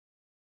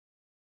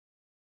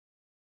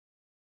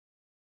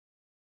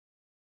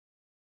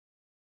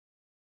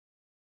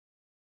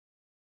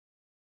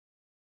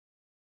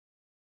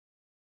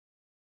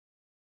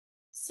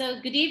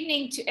So good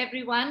evening to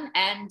everyone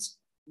and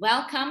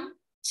welcome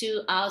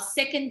to our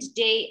second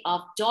day of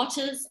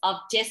Daughters of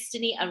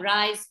Destiny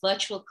Arise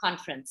virtual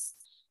conference.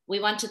 We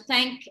want to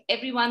thank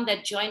everyone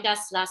that joined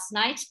us last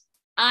night.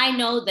 I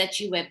know that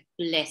you were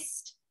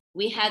blessed.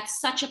 We had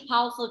such a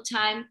powerful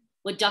time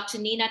with Dr.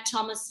 Nina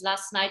Thomas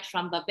last night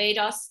from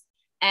Barbados.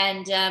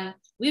 And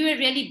we were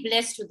really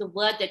blessed with the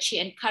word that she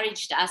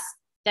encouraged us,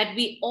 that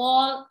we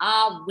all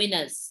are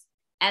winners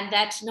and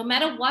that no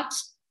matter what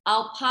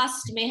our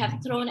past may have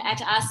thrown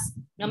at us,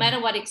 no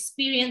matter what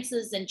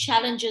experiences and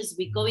challenges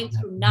we're going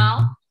through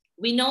now,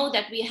 we know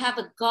that we have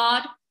a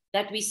God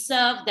that we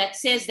serve that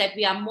says that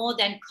we are more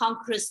than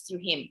conquerors through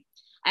him.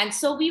 And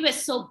so we were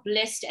so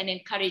blessed and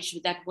encouraged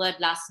with that word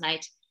last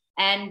night.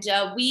 And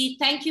we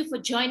thank you for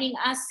joining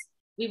us.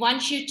 We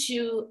want you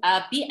to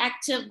be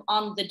active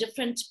on the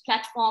different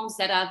platforms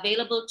that are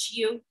available to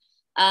you.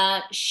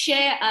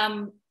 Share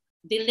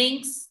the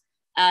links,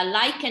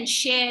 like and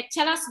share.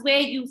 Tell us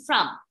where you're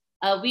from.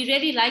 We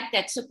really like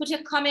that. So put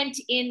a comment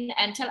in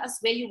and tell us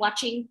where you're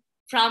watching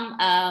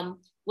from,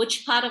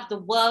 which part of the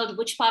world,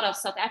 which part of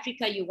South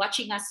Africa you're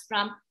watching us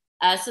from,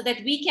 so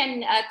that we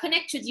can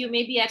connect with you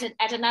maybe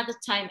at another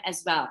time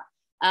as well.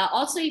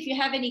 Also, if you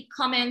have any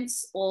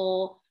comments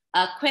or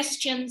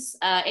questions,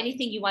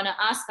 anything you want to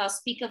ask our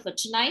speaker for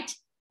tonight,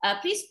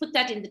 please put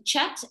that in the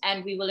chat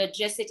and we will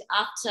address it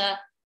after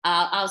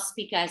our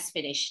speaker has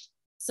finished.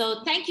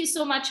 So thank you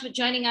so much for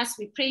joining us.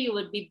 We pray you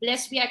will be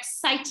blessed. We are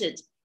excited.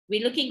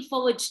 We're looking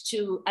forward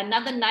to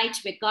another night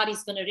where God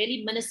is going to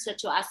really minister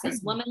to us as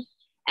women.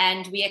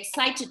 And we're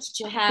excited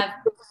to have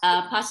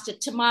Pastor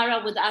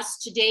Tamara with us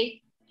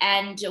today.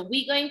 And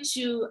we're going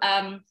to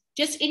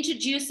just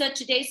introduce her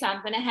today. So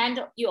I'm going to hand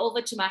you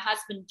over to my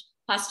husband,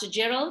 Pastor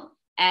Gerald,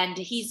 and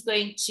he's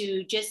going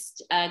to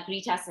just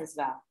greet us as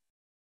well.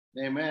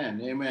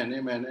 Amen, amen,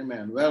 amen,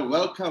 amen. Well,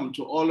 welcome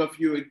to all of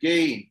you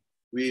again.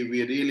 We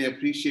really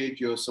appreciate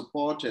your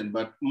support.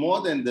 But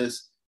more than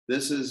this,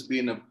 this has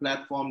been a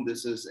platform,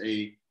 this is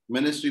a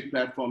ministry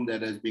platform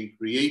that has been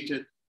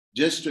created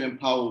just to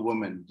empower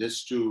women,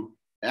 just to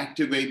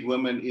activate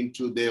women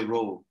into their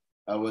role.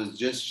 I was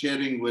just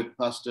sharing with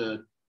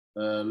Pastor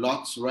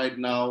Lotz right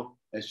now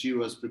as she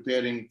was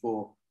preparing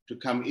to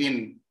come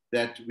in,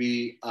 that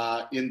we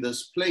are in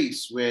this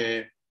place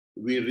where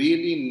we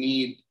really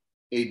need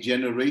a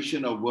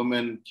generation of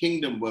women,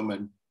 kingdom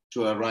women,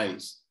 to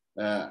arise.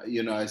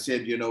 I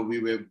said, we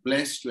were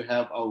blessed to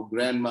have our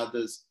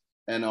grandmothers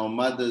and our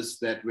mothers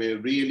that were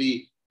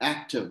really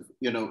active,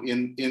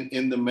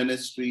 in the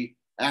ministry,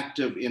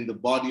 active in the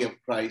body of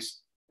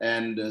Christ.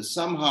 And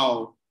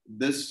somehow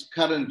this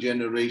current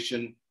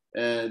generation,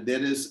 there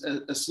is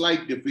a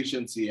slight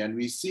deficiency, and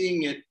we're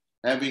seeing it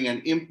having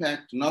an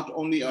impact not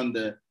only on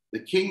the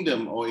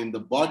kingdom or in the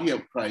body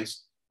of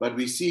Christ, but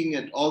we're seeing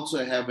it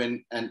also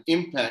having an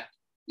impact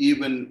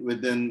even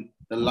within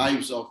the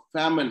lives of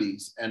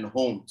families and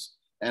homes.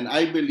 And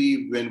I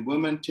believe when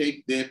women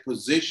take their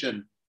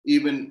position,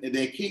 even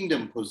their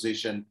kingdom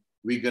position,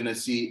 we're going to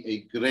see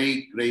a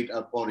great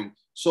outpouring.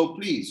 So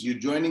please, you're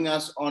joining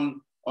us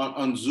on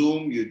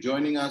Zoom, you're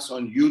joining us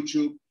on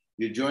YouTube,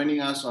 you're joining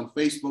us on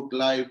Facebook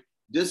Live.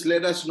 Just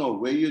let us know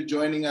where you're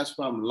joining us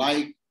from.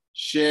 Like,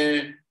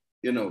 share,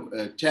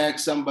 tag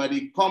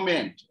somebody,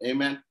 comment.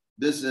 Amen.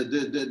 This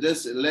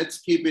let's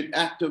keep it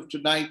active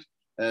tonight,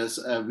 as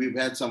we've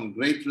had some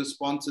great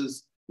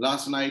responses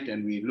last night,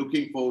 and we're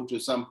looking forward to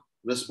some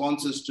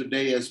responses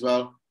today as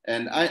well.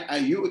 And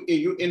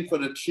you in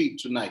for a treat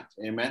tonight,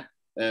 amen.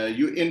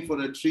 You in for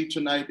a treat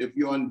tonight. If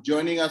you're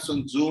joining us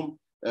on Zoom,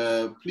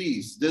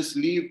 please just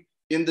leave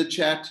in the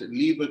chat,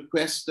 leave a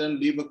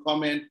question, leave a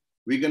comment.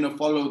 We're gonna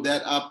follow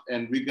that up,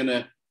 and we're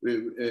gonna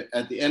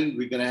at the end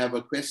we're gonna have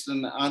a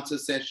question and answer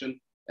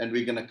session, and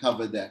we're gonna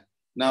cover that.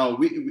 Now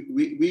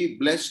we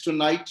blessed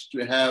tonight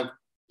to have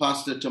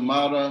Pastor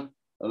Tamara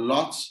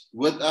Lotz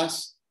with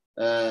us.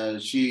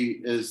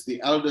 She is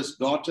the eldest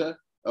granddaughter,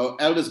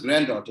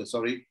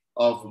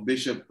 of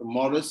Bishop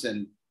Morris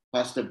and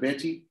Pastor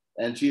Betty.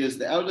 And she is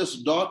the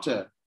eldest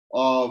daughter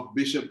of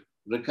Bishop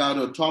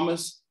Ricardo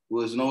Thomas,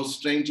 who is no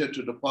stranger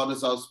to the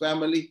Potter's House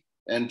family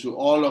and to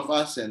all of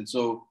us. And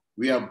so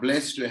we are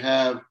blessed to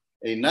have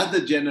another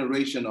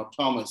generation of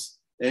Thomas,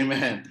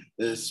 amen,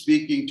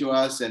 speaking to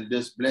us and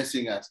just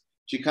blessing us.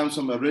 She comes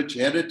from a rich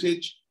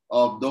heritage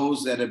of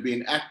those that have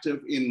been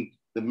active in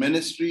the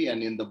ministry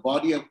and in the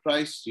body of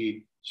Christ.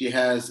 She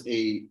has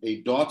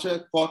a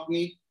daughter,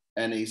 Courtney,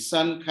 and a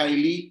son,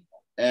 Kylie,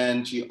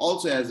 and she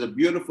also has a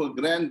beautiful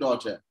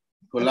granddaughter,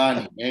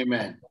 Kulani,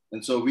 amen.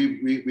 And so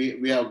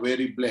we are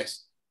very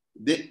blessed.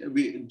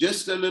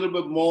 Just a little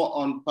bit more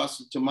on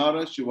Pastor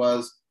Tamara.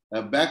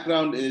 Her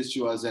background is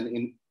she was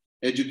an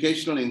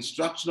educational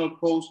instructional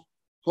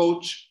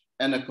coach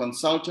and a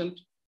consultant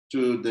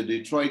to the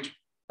Detroit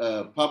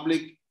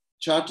public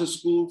charter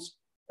schools.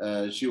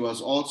 She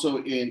was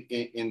also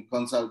in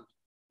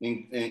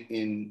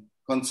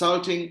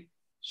consulting.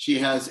 She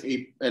has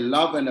a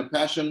love and a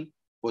passion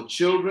for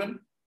children.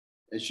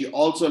 She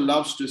also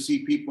loves to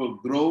see people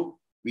grow,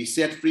 be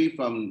set free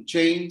from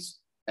chains,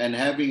 and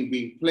having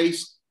been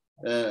placed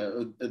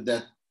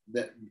that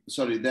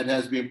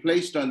has been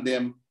placed on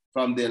them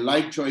from their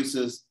life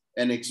choices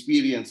and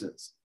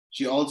experiences.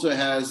 She also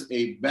has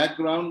a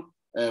background,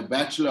 a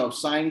Bachelor of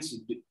Science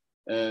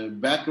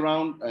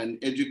background and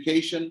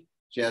education.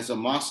 She has a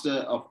Master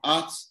of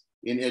Arts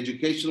in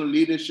Educational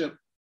Leadership,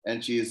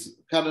 and she is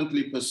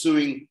currently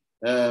pursuing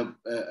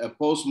a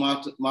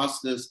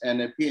postmaster's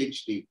and a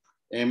PhD.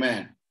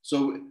 Amen.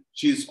 So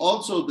she's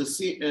also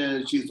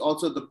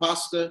the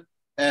pastor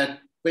at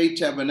Faith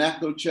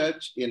Tabernacle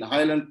Church in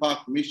Highland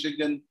Park,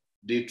 Michigan,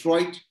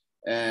 Detroit.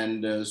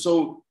 And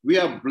so we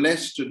are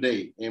blessed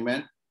today,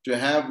 amen, to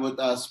have with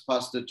us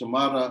Pastor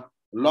Tamara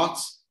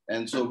Lotz.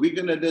 And so we're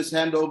going to just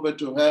hand over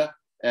to her.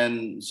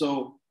 And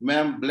so,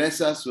 ma'am,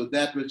 bless us with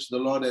that which the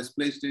Lord has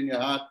placed in your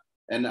heart.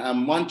 And I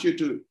want you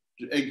to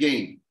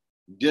again,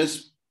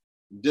 just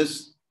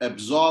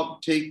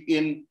absorb, take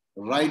in,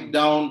 write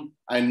down.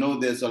 I know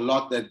there's a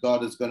lot that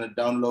God is going to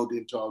download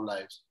into our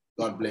lives.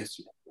 God bless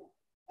you.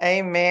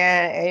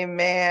 Amen.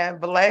 Amen.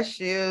 Bless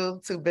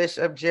you to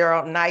Bishop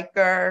Gerald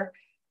Niker,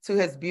 to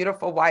his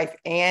beautiful wife,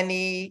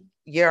 Annie,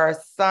 your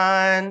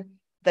son,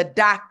 the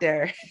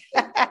doctor.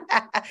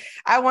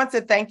 I want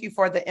to thank you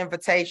for the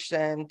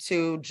invitation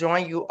to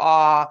join you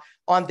all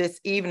on this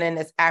evening.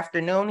 It's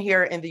afternoon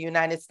here in the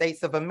United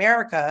States of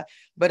America,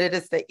 but it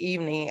is the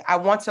evening. I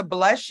want to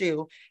bless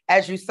you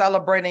as you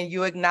celebrate and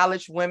you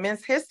acknowledge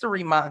Women's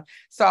History Month.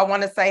 So I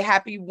want to say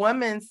Happy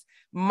Women's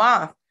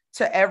Month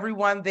to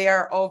everyone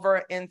there over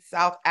in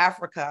South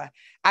Africa.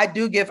 I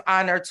do give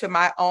honor to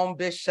my own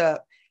bishop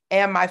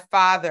and my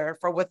father,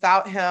 for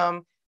without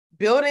him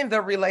building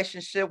the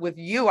relationship with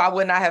you, I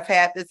would not have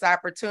had this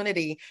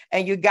opportunity.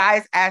 And you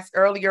guys asked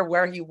earlier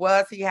where he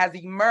was. He has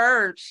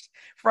emerged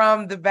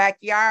from the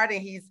backyard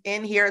and he's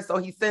in here. So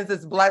he sends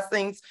his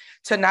blessings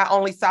to not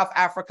only South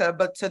Africa,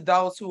 but to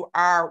those who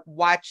are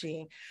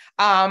watching.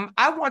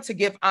 I want to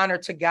give honor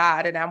to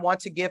God, and I want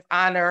to give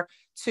honor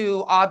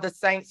to all the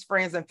saints,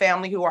 friends, and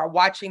family who are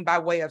watching by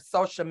way of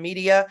social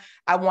media.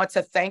 I want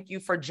to thank you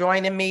for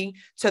joining me.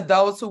 To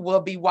those who will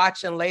be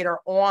watching later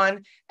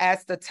on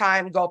as the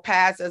time go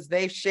past, as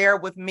they share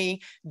with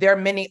me, there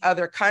are many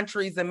other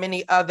countries and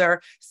many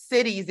other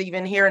cities,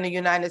 even here in the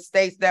United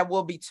States, that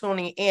will be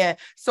tuning in.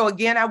 So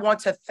again, I want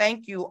to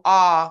thank you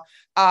all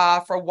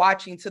for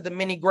watching. To the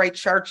many great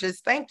churches,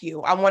 thank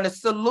you. I want to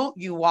salute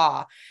you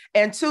all.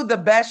 And to the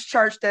best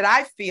church that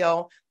I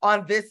feel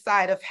on this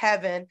side of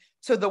heaven,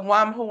 to the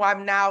one who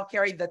I'm now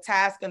carrying the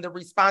task and the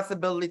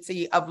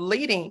responsibility of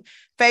leading,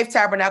 Faith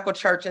Tabernacle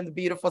Church in the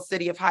beautiful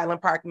city of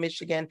Highland Park,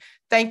 Michigan.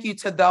 Thank you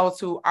to those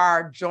who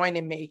are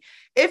joining me.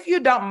 If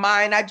you don't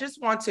mind, I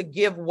just want to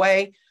give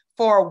way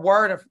for a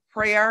word of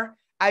prayer.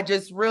 I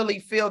just really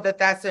feel that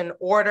that's in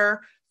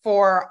order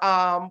for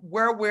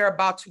where we're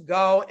about to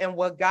go and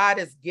what God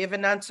has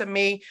given unto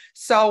me.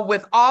 So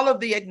with all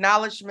of the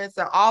acknowledgments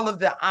and all of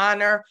the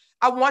honor,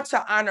 I want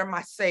to honor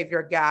my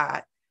Savior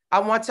God. I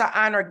want to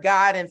honor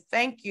God and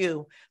thank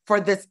you for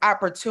this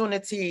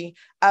opportunity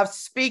of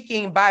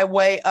speaking by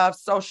way of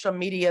social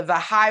media, the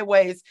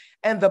highways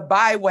and the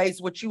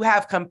byways, which you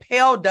have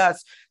compelled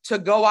us to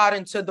go out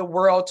into the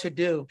world to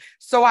do.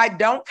 So I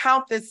don't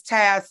count this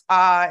task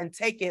and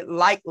take it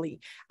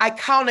lightly. I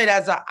count it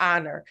as an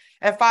honor.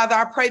 And Father,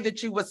 I pray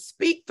that you would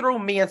speak through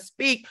me and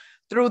speak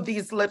through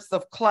these lips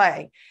of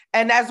clay.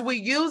 And as we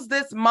use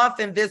this month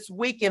and this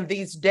week and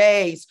these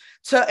days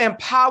to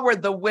empower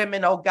the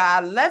women, oh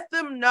God, let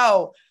them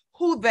know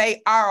who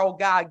they are, oh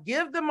God.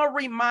 Give them a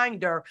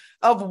reminder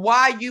of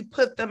why you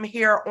put them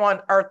here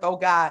on earth, oh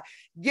God.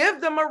 Give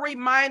them a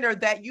reminder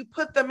that you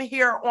put them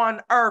here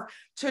on earth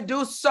to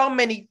do so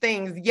many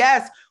things.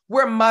 Yes,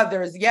 we're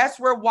mothers. Yes,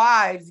 we're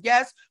wives.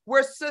 Yes,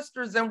 we're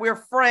sisters and we're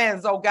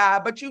friends, oh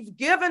God. But you've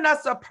given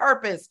us a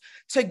purpose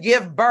to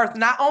give birth,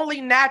 not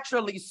only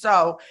naturally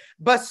so,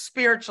 but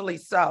spiritually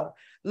so.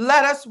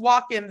 Let us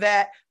walk in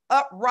that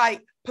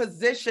upright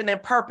position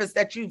and purpose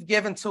that you've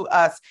given to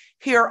us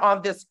here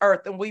on this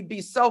earth. And we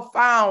be so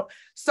found,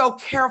 so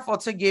careful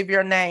to give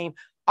your name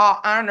all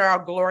honor, all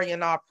glory,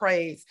 and all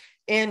praise.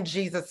 In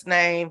Jesus'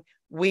 name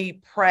we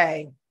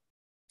pray.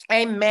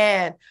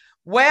 Amen.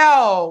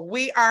 Well,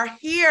 we are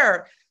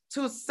here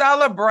to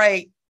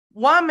celebrate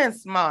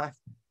Women's Month.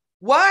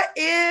 What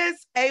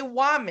is a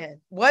woman?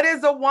 What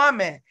is a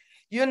woman?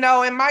 You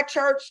know, in my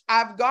church,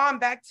 I've gone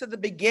back to the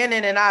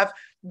beginning and I've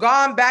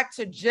gone back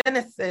to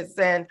Genesis,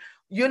 and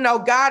you know,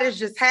 God has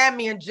just had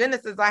me in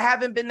Genesis. I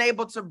haven't been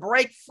able to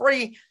break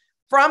free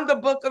from the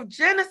book of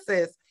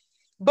Genesis.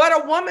 But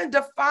a woman,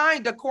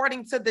 defined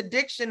according to the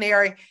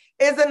dictionary,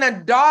 is an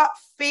adult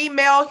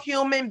female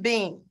human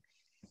being.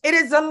 It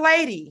is a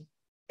lady.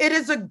 It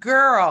is a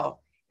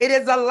girl. It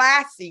is a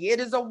lassie. It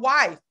is a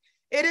wife.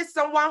 It is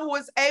someone who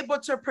is able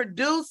to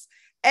produce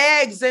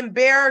eggs and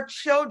bear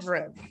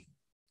children.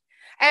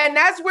 And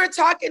as we're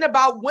talking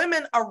about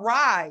women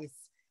arise,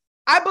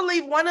 I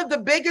believe one of the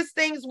biggest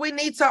things we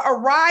need to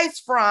arise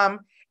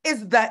from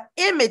is the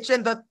image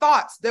and the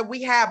thoughts that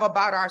we have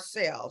about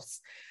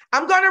ourselves.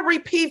 I'm going to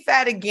repeat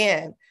that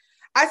again.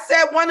 I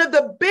said one of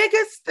the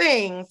biggest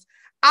things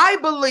I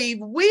believe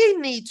we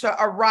need to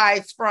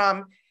arise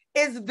from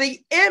is the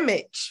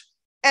image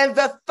and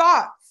the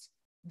thoughts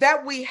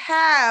that we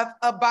have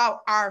about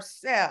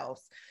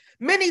ourselves.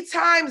 Many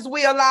times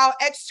we allow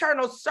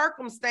external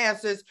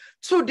circumstances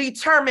to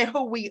determine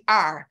who we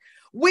are.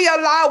 We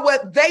allow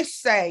what they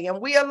say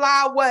and we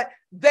allow what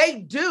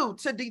they do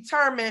to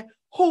determine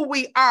who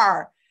we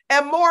are.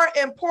 And more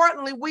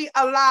importantly, we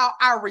allow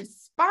our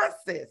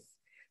responses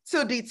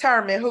to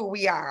determine who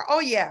we are.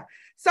 Oh yeah.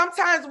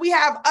 Sometimes we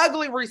have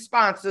ugly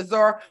responses,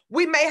 or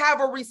we may have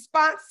a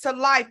response to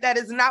life that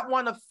is not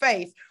one of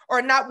faith,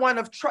 or not one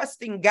of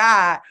trusting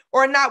God,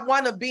 or not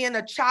one of being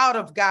a child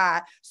of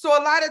God. So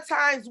a lot of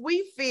times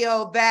we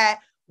feel that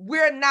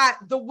we're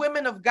not the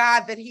women of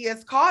God that he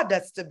has called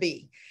us to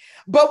be.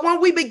 But when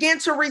we begin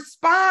to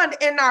respond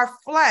in our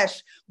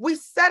flesh, we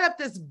set up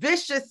this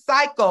vicious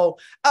cycle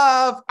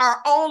of our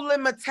own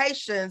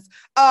limitations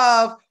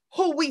of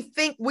who we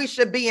think we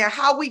should be and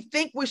how we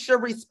think we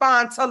should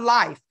respond to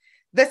life.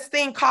 This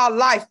thing called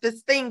life,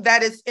 this thing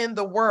that is in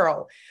the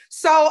world.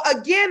 So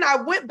again, I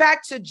went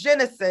back to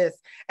Genesis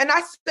and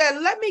I said,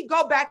 let me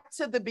go back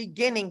to the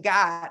beginning,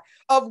 God,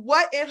 of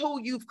what and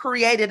who you've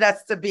created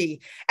us to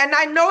be. And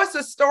I know it's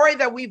a story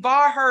that we've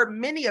all heard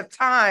many a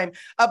time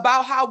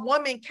about how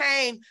woman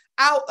came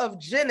out of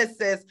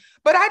Genesis,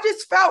 but I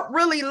just felt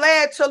really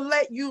led to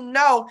let you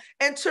know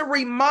and to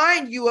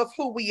remind you of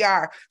who we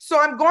are. So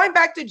I'm going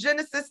back to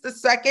Genesis, the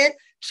 2nd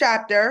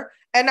chapter,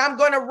 and I'm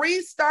going to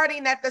read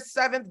starting at the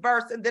 7th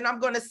verse, and then I'm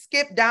going to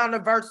skip down to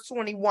verse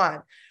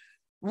 21.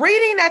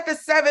 Reading at the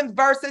 7th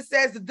verse, it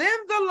says, "Then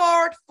the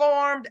Lord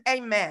formed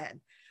a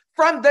man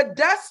from the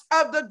dust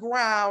of the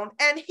ground,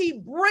 and he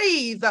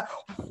breathed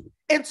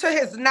into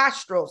his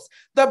nostrils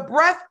the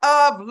breath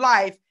of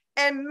life,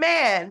 and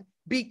man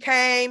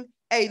became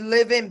a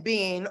living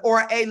being,"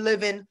 or a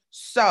living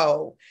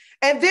soul.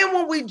 And then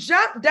when we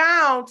jump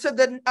down to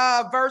the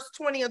verse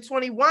 20 and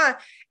 21,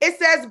 it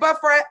says, "But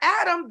for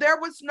Adam, there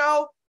was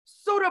no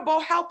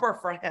suitable helper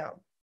for him.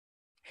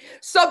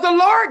 So the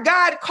Lord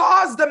God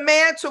caused the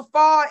man to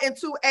fall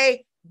into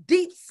a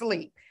deep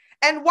sleep.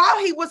 And while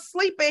he was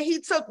sleeping,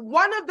 he took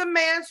one of the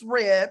man's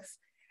ribs,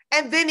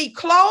 and then he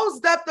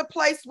closed up the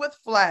place with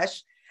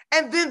flesh.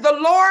 And then the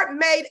Lord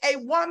made a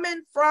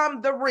woman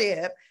from the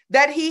rib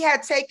that he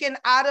had taken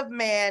out of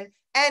man,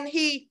 and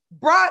he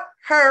brought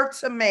her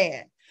to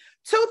man."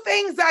 Two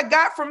things I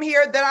got from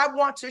here that I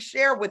want to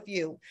share with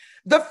you.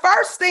 The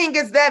first thing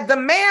is that the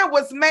man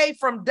was made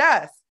from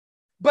dust.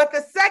 But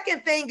the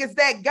second thing is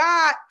that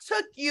God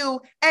took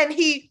you and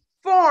he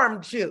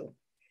formed you.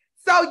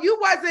 So you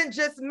wasn't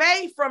just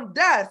made from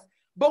dust,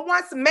 but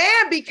once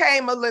man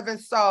became a living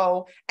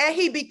soul and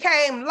he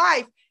became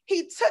life,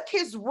 he took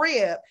his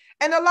rib.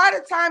 And a lot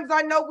of times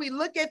I know we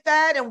look at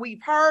that and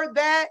we've heard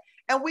that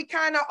and we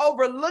kind of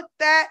overlook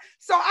that.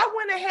 So I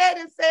went ahead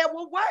and said,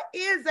 well, what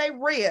is a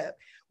rib?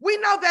 We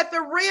know that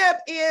the rib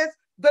is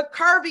the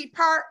curvy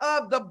part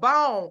of the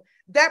bone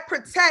that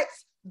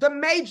protects the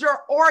major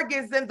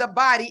organs in the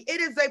body. It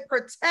is a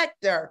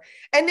protector,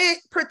 and it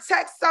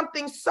protects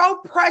something so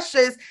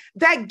precious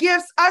that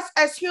gives us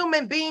as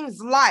human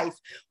beings life.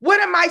 What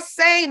am I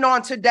saying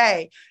on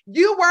today?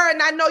 You were,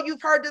 and I know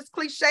you've heard this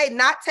cliche,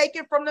 not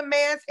taken from the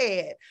man's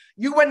head.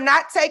 You were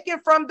not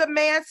taken from the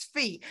man's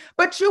feet,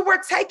 but you were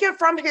taken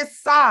from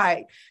his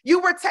side. You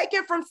were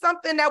taken from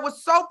something that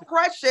was so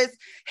precious,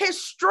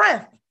 his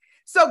strength.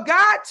 So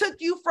God took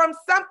you from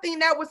something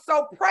that was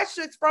so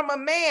precious from a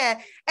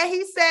man, and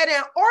he said,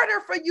 in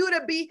order for you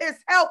to be his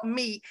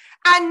helpmeet,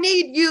 I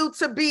need you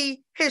to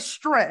be his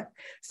strength.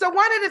 So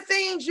one of the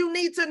things you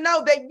need to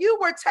know that you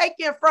were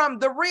taken from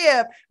the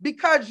rib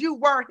because you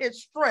were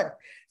his strength.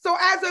 So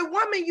as a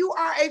woman, you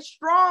are a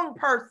strong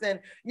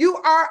person. You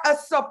are a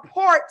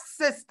support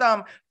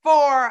system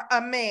for a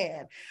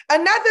man.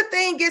 Another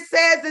thing it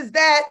says is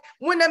that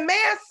when a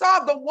man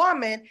saw the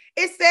woman,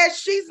 it says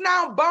she's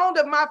now bone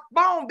of my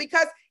bone,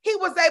 because he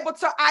was able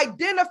to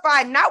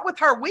identify not with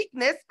her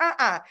weakness.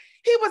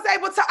 He was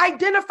able to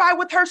identify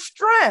with her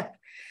strength.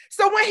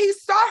 So when he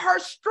saw her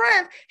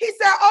strength, he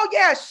said, oh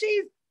yeah,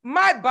 she's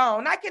my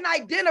bone. I can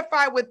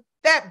identify with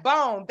that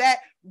bone, that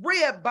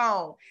rib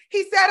bone.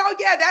 He said, oh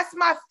yeah, that's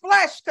my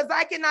flesh, because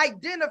I can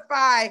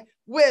identify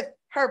with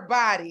her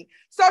body.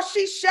 So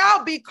she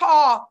shall be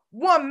called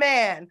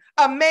woman,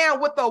 a man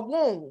with a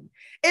womb.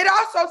 It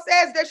also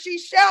says that she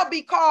shall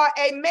be called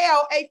a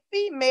male, a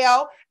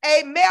female,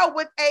 a male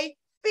with a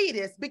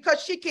fetus,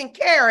 because she can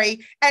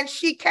carry and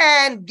she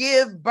can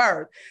give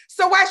birth.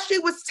 So as she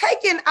was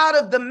taken out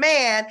of the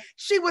man,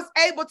 she was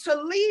able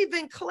to leave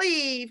and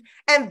cleave,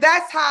 and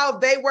that's how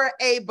they were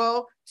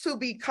able to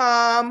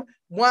become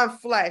one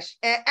flesh.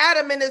 And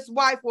Adam and his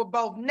wife were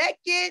both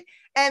naked,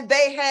 and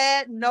they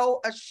had no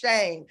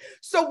shame.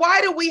 So why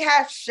do we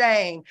have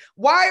shame?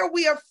 Why are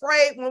we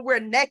afraid when we're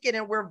naked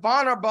and we're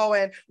vulnerable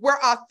and we're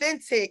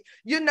authentic?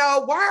 You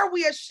know, why are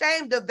we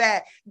ashamed of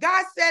that?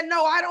 God said,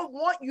 no, I don't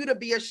want you to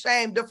be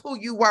ashamed of who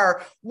you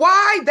were.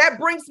 Why? That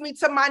brings me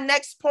to my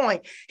next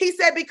point. He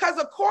said, because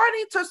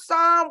according to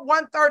Psalm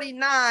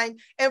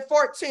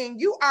 139:14,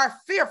 you are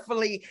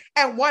fearfully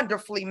and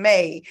wonderfully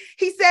made.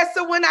 He said,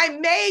 so when I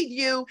made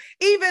you,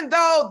 Even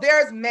though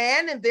there's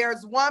man and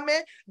there's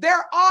woman, there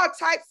are all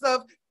types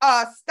of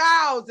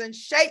styles and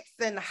shapes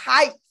and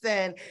heights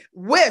and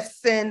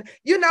widths and,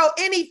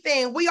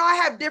 anything. We all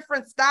have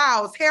different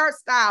styles,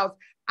 hairstyles,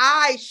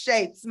 eye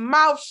shapes,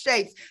 mouth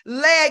shapes,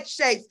 leg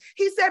shapes.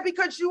 He said,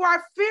 because you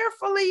are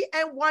fearfully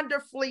and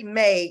wonderfully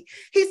made.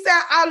 He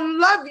said, I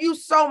love you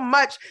so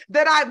much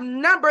that I've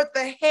numbered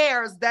the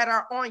hairs that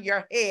are on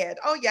your head.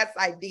 Oh, yes,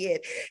 I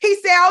did. He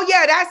said, oh,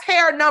 yeah, that's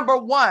hair number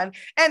 1.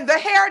 And the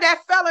hair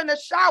that fell in the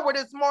shower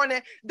this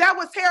morning, that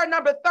was hair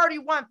number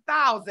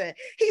 31,000.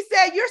 He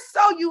said, you're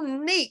so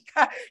unique.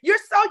 You're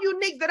so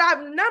unique that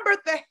I've numbered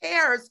the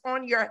hairs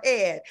on your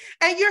head.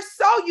 And you're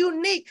so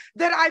unique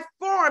that I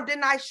formed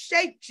and I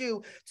shaped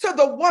you to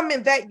the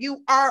woman that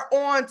you are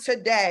on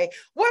today.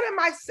 What am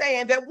I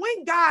saying? That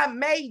when God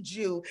made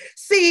you,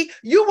 see,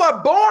 you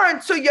were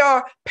born to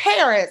your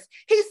parents.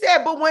 He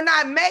said, but when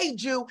I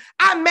made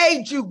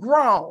you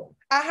grown.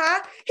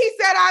 He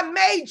said, I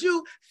made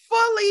you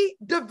fully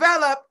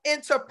develop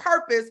into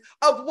purpose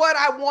of what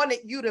I wanted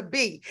you to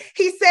be.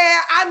 He said,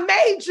 I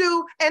made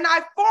you and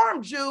I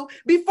formed you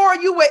before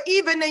you were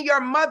even in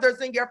your mother's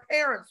and your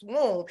parents'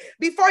 womb,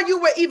 before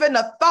you were even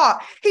a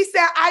thought. He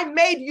said, I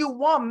made you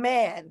one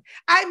man.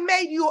 I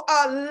made you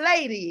a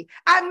lady.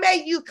 I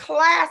made you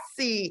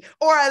classy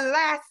or a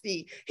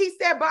lassie. He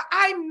said, but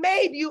I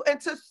made you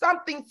into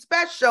something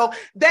special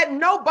that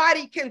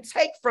nobody can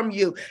take from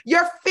you.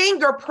 Your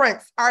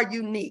fingerprints are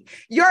unique.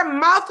 Your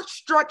mouth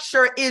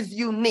structure is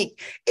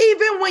unique.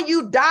 Even when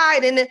you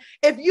died, and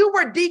if you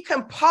were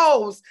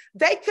decomposed,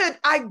 they could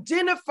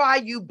identify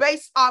you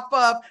based off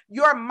of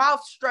your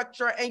mouth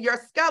structure and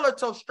your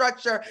skeletal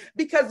structure,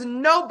 because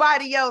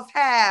nobody else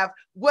have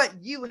what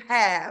you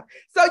have.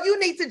 So you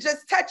need to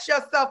just touch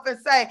yourself and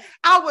say,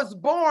 I was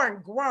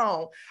born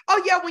grown.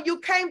 Oh yeah, when you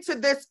came to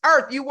this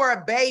earth, you were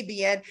a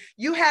baby and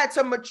you had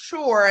to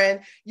mature and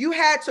you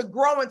had to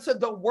grow into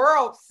the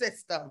world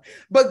system.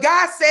 But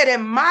God said,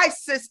 in my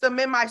system,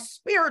 in my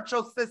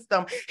spiritual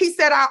system, he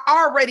said, I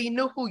already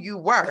knew who you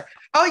were.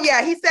 Oh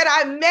yeah, he said,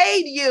 I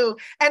made you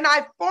and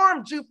I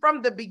formed you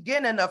from the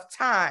beginning of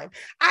time.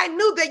 I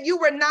knew that you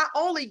were not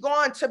only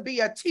going to be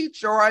a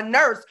teacher or a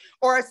nurse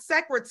or a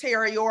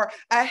secretary or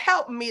a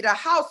helpmeet, a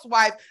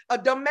housewife, a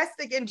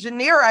domestic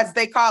engineer, as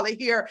they call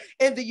it here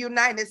in the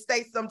United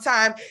States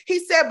sometime. He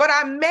said, but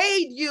I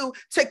made you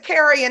to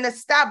carry and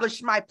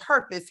establish my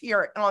purpose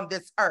here on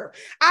this earth.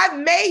 I've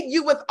made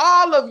you with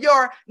all of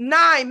your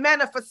 9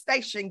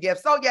 manifestation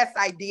gifts. Oh yes,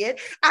 I did.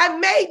 I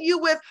made you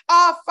with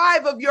all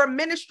 5 of your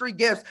ministry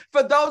gifts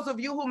for those of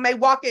you who may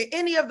walk in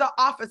any of the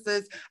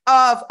offices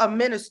of a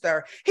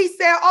minister. He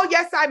said, oh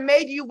yes, I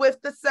made you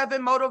with the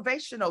 7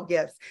 motivational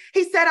gifts.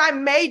 He said, I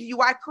made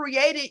you, I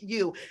created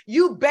you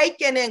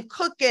baking and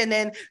cooking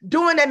and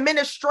doing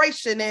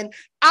administration and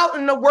out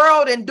in the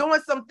world and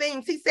doing some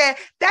things. He said,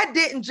 that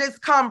didn't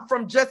just come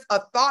from just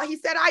a thought. He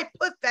said, I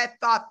put that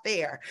thought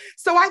there.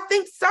 So I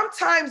think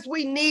sometimes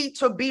we need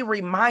to be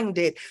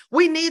reminded.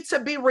 We need to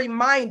be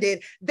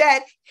reminded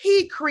that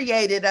he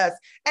created us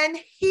and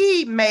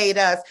he made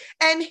us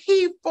and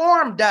he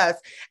formed us.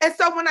 And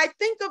so when I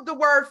think of the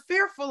word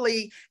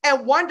fearfully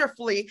and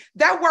wonderfully,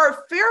 that word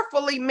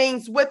fearfully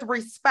means with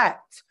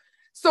respect.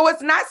 So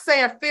it's not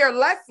saying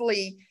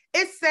fearlessly,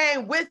 it's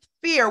saying with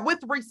fear, with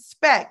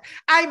respect.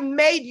 I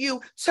made you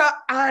to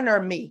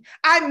honor me.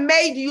 I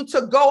made you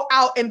to go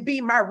out and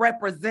be my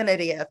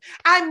representative.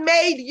 I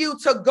made you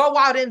to go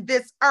out in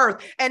this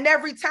earth. And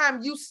every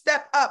time you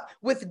step up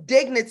with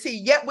dignity,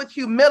 yet with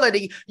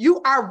humility,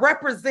 you are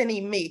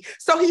representing me.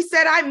 So he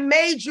said, I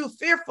made you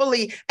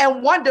fearfully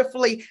and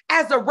wonderfully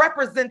as a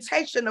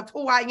representation of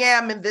who I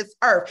am in this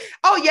earth.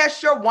 Oh,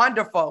 yes, you're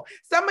wonderful.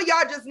 Some of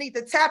y'all just need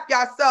to tap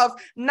yourselves,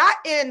 not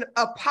in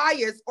a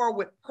pious or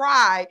with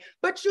pride,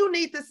 but you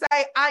need to say,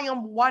 I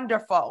am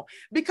wonderful.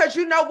 Because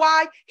you know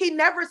why? He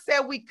never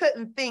said we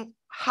couldn't think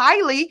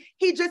highly.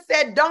 He just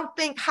said, don't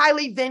think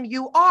highly than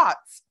you ought.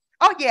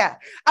 Oh, yeah.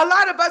 A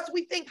lot of us,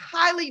 we think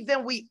highly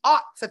than we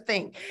ought to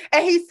think.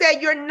 And he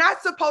said, you're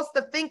not supposed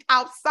to think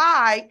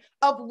outside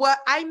of what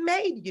I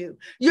made you.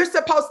 You're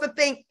supposed to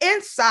think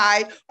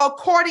inside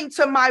according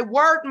to my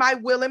word, my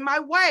will, and my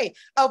way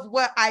of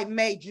what I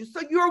made you.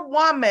 So you're a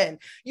woman.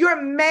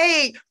 You're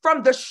made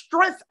from the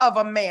strength of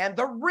a man,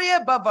 the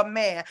rib of a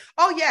man.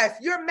 Oh, yes.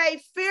 You're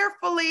made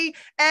fearfully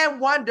and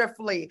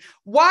wonderfully.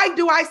 Why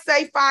do I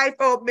say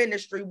fivefold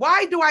ministry?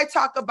 Why do I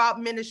talk about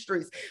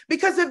ministries?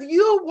 Because if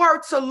you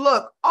were to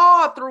look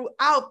all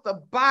throughout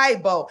the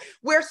Bible,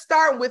 we're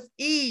starting with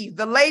Eve,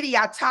 the lady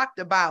I talked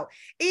about.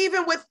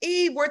 Even with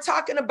Eve, we're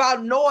talking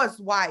about Noah's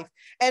wife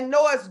and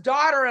Noah's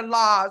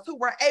daughter-in-laws who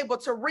were able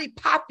to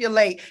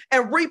repopulate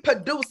and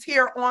reproduce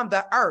here on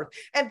the earth.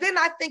 And then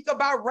I think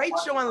about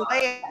Rachel and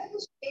Leah.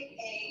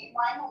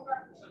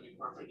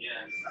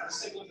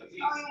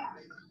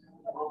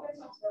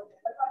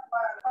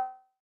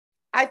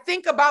 I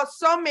think about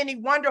so many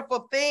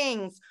wonderful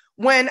things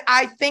when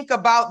I think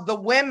about the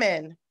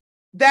women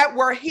that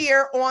were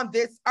here on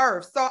this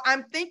earth. So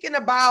I'm thinking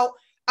about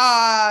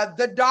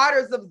the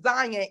daughters of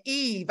Zion,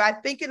 Eve.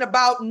 I'm thinking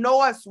about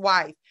Noah's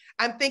wife.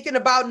 I'm thinking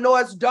about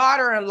Noah's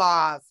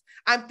daughter-in-laws.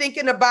 I'm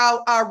thinking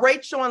about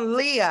Rachel and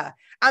Leah.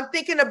 I'm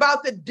thinking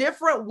about the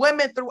different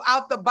women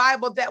throughout the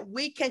Bible that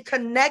we can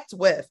connect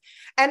with.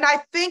 And I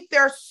think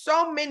there's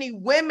so many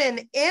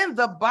women in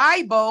the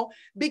Bible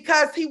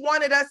because he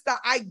wanted us to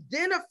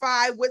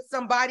identify with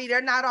somebody.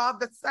 They're not all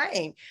the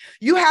same.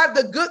 You have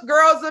the good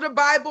girls of the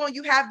Bible and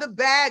you have the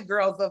bad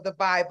girls of the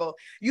Bible.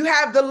 You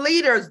have the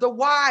leaders, the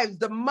wives,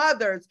 the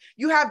mothers.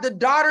 You have the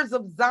daughters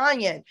of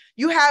Zion.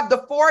 You have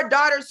the 4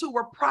 daughters who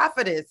were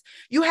prophetess.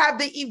 You have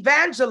the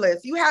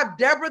evangelists. You have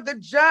Deborah the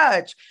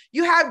judge.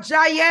 You have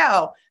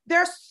Jael.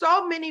 There's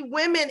so many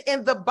women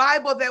in the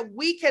Bible that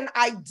we can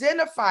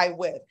identify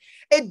with.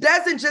 It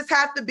doesn't just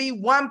have to be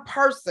one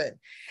person.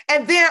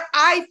 And then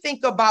I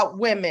think about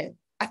women.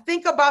 I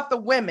think about the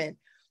women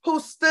who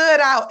stood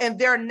out and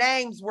their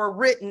names were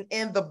written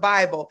in the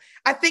Bible.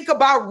 I think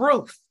about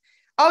Ruth.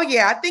 Oh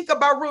yeah, I think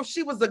about Ruth.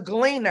 She was a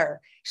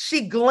gleaner.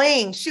 She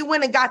gleaned. She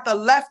went and got the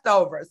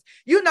leftovers.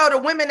 You know, the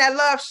women that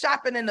love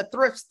shopping in the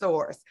thrift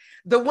stores,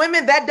 the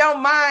women that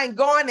don't mind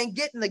going and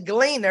getting the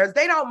gleaners.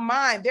 They don't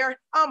mind. They're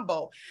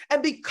humble.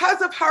 And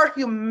because of her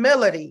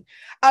humility,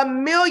 a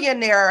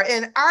millionaire,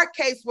 in our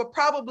case, would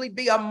probably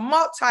be a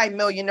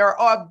multimillionaire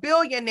or a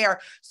billionaire,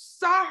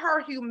 saw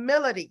her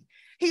humility.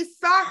 He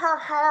saw her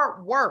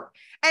hard work,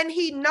 and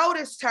he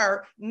noticed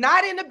her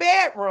not in the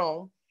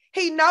bedroom.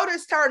 He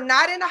noticed her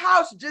not in the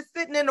house, just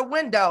sitting in the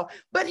window,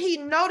 but he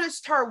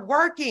noticed her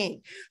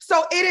working.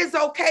 So it is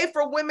okay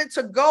for women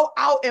to go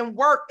out and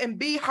work and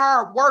be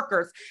hard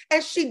workers.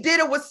 And she did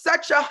it with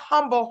such a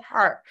humble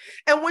heart.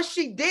 And when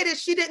she did it,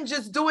 she didn't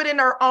just do it in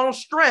her own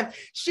strength.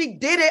 She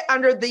did it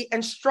under the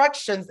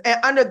instructions and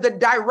under the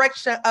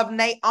direction of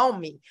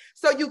Naomi.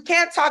 So you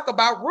can't talk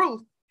about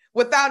Ruth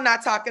without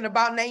not talking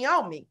about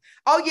Naomi.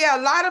 Oh yeah,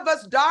 a lot of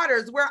us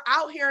daughters, we're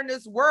out here in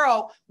this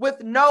world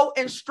with no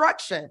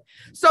instruction.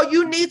 So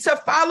you need to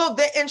follow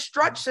the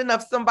instruction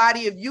of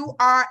somebody if you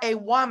are a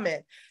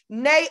woman.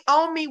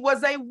 Naomi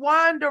was a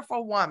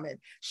wonderful woman.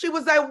 She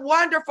was a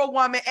wonderful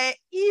woman. And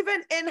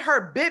even in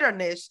her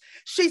bitterness,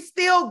 she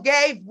still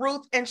gave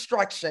Ruth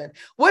instruction.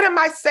 What am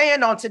I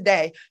saying on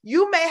today?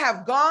 You may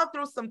have gone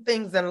through some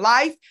things in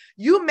life.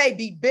 You may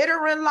be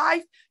bitter in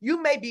life.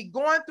 You may be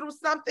going through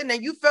something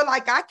and you feel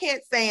like I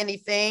can't say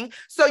anything.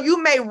 So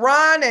you may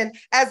run and,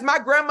 as my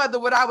grandmother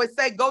would always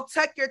say, go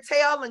tuck your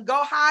tail and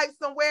go hide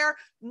somewhere.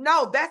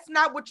 No, that's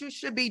not what you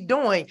should be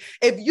doing.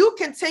 If you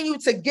continue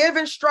to give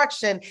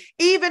instruction,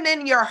 even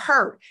in your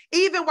hurt,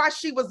 even while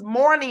she was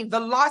mourning the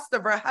loss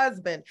of her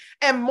husband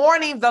and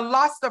mourning the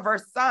loss of her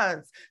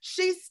sons,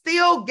 she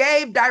still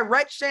gave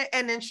direction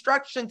and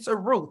instruction to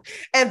Ruth.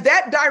 And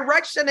that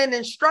direction and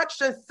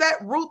instruction set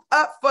Ruth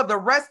up for the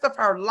rest of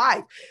her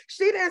life.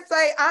 She didn't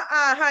say,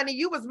 honey,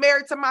 you was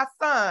married to my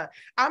son.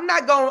 I'm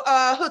not going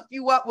to hook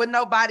you up with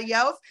nobody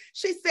else.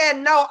 She said,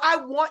 no, I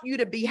want you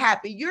to be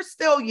happy. You're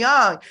still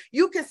young.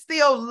 You can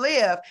still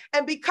live.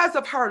 And because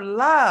of her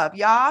love,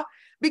 y'all,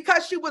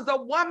 because she was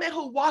a woman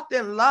who walked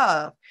in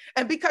love,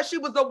 and because she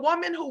was a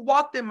woman who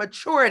walked in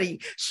maturity,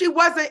 she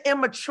wasn't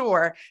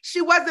immature. She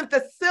wasn't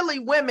the silly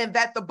women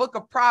that the book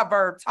of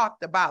Proverbs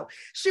talked about.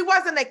 She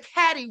wasn't a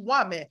catty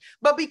woman,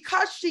 but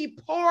because she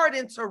poured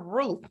into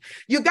Ruth,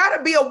 you got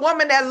to be a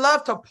woman that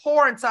loved to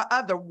pour into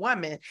other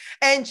women.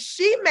 And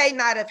she may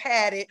not have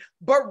had it,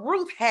 but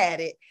Ruth had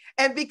it.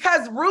 And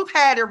because Ruth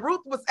had it,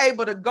 Ruth was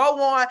able to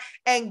go on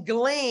and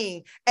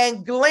glean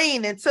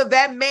until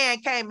that man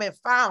came and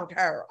found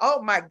her.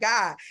 Oh my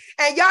God.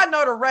 And y'all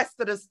know the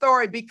rest of the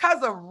story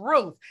because of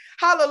Ruth.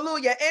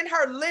 Hallelujah. In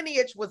her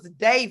lineage was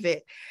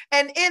David.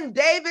 And in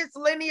David's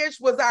lineage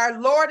was our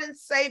Lord and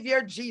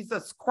Savior,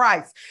 Jesus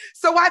Christ.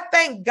 So I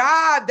thank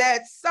God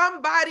that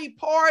somebody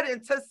poured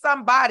into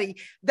somebody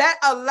that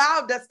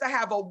allowed us to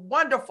have a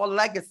wonderful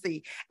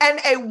legacy and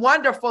a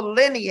wonderful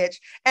lineage.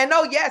 And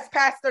oh yes,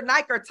 Pastor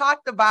Niker talked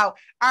about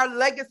our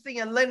legacy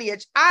and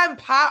lineage. I'm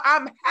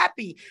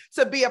happy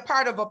to be a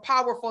part of a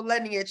powerful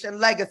lineage and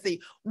legacy.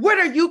 What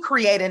are you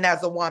creating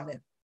as a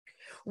woman?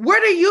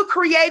 What are you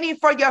creating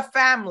for your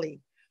family?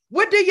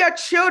 What do your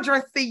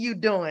children see you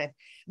doing?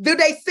 Do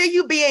they see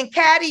you being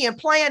catty and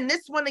playing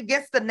this one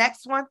against the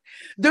next one?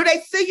 Do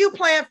they see you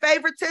playing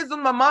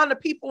favoritism among the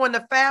people in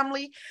the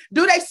family?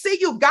 Do they see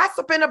you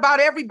gossiping about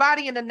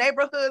everybody in the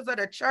neighborhoods of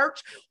the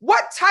church?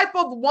 What type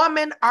of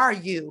woman are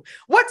you?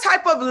 What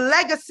type of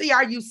legacy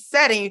are you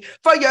setting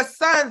for your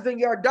sons and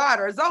your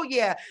daughters? Oh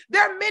yeah,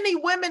 there are many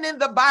women in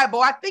the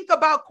Bible. I think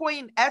about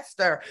Queen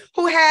Esther,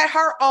 who had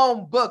her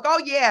own book.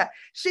 Oh yeah,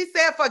 she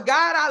said, for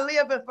God I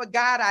live and for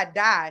God I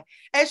die.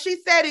 And she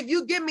said, if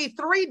you give me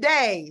 3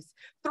 days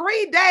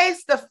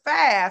to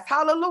fast,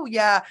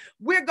 hallelujah,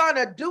 we're going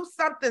to do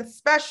something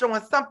special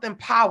and something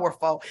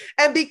powerful.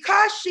 And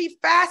because she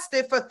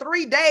fasted for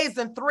 3 days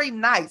and 3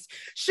 nights,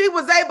 she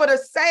was able to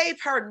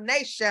save her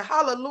nation,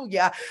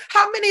 hallelujah.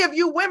 How many of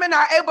you women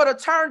are able to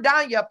turn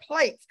down your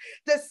plates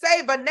to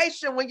save a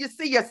nation when you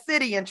see your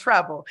city in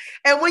trouble,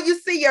 and when you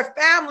see your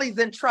families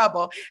in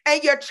trouble,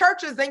 and your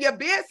churches and your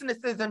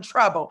businesses in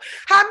trouble?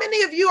 How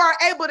many of you are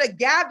able to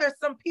gather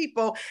some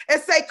people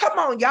and say, come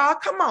on, y'all,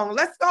 come on,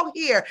 let's go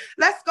here.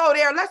 Let's Let's go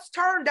there. Let's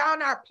turn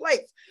down our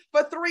plates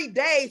for 3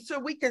 days so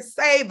we can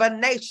save a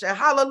nation.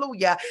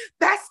 Hallelujah.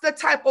 That's the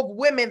type of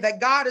women that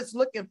God is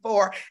looking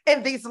for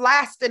in these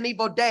last and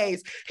evil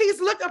days. He's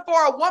looking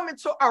for a woman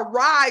to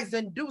arise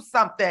and do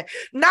something,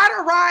 not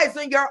arise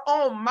in your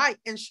own might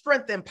and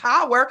strength and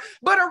power,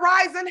 but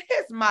arise in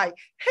his might,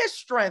 his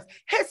strength,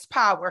 his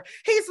power.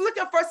 He's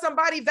looking for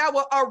somebody that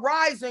will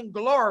arise in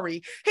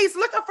glory. He's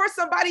looking for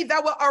somebody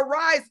that will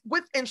arise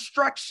with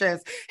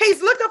instructions.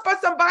 He's looking for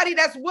somebody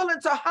that's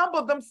willing to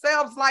humble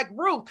themselves like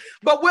Ruth,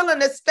 but willing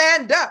to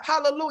stand up,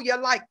 hallelujah,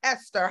 like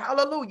Esther,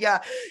 hallelujah,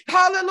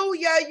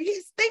 hallelujah.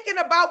 He's thinking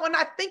about, when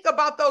I think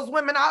about those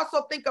women, I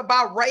also think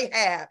about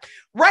Rahab.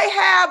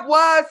 Rahab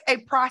was a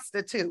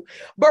prostitute,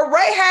 but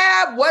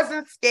Rahab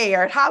wasn't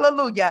scared,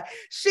 hallelujah.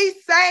 She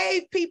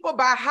saved people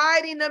by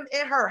hiding them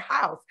in her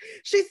house.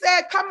 She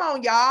said, come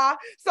on, y'all.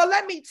 So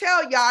let me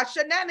tell y'all,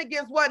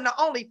 shenanigans wasn't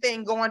the only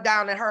thing going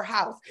down in her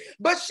house,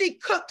 but she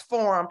cooked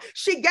for them.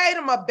 She gave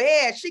them a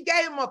bed. She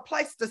gave them a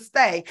place to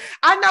stay.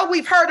 I know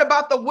we've heard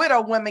about the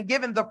widow women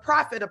giving the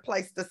prophet a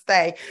place to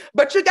stay,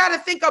 but you got to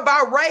think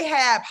about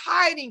Rahab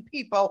hiding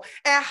people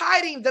and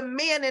hiding the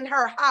men in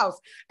her house.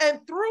 And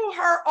through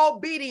her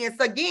obedience,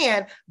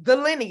 again, the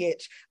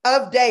lineage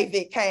of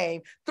David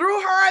came.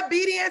 Through her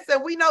obedience,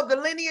 and we know the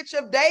lineage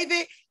of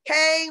David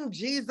came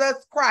Jesus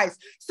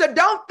Christ. So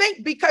don't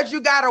think because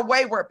you got a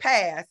wayward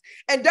past,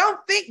 and don't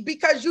think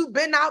because you've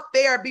been out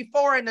there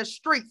before in the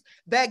streets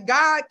that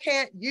God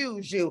can't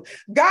use you.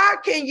 God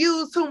can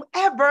use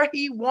whomever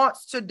he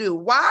wants to do.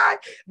 Why?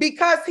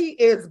 Because he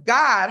is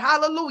God.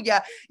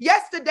 Hallelujah.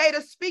 Yesterday,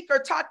 the speaker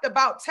talked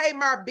about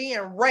Tamar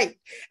being raped.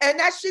 And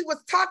as she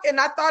was talking,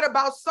 I thought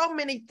about so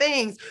many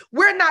things.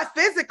 We're not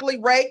physically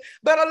raped,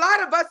 but a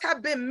lot of us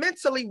have been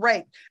mentally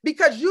raped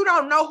because you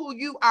don't know who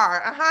you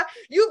are.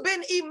 You've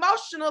been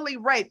emotionally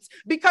raped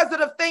because of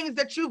the things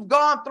that you've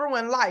gone through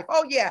in life.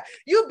 Oh yeah.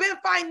 You've been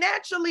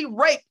financially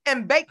raped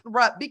and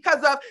bankrupt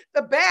because of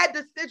the bad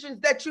decisions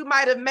that you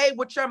might have made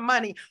with your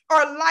money,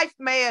 or life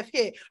may have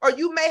hit, or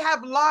you may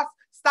have lost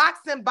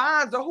stocks and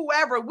bonds, or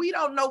whoever. We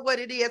don't know what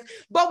it is,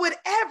 but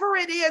whatever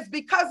it is,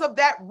 because of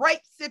that rape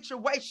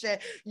situation,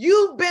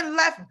 you've been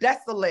left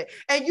desolate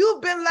and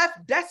you've been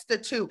left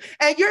destitute.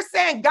 And you're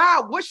saying,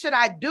 God, what should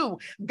I do?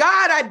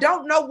 God, I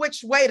don't know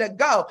which way to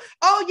go.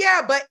 Oh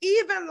yeah, but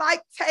even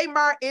like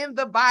Tamar in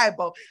the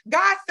Bible,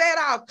 God said,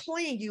 I'll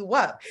clean you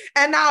up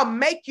and I'll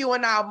make you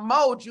and I'll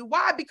mold you.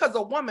 Why? Because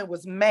a woman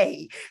was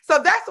made.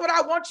 So that's what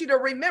I want you to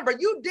remember.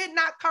 You did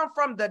not come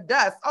from the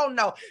dust. Oh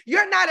no,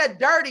 you're not a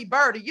dirty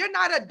birdie. You're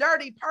not a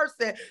dirty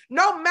person,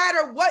 no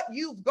matter what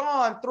you've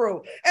gone through.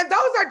 And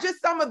those are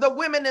just some of the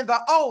women in the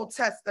Old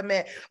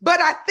Testament. But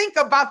I think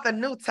about the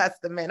New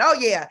Testament. Oh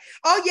yeah.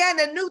 Oh yeah. In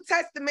the New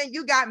Testament,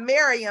 you got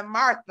Mary and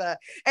Martha,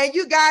 and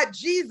you got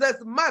Jesus'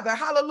 mother,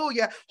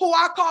 hallelujah, who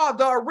I call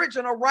the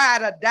original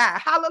ride or die.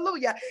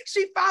 Hallelujah.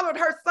 She followed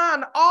her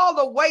son all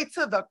the way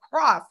to the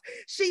cross.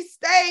 She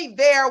stayed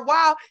there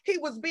while he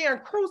was being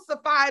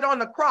crucified on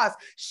the cross.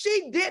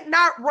 She did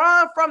not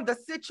run from the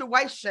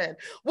situation.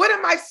 What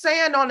am I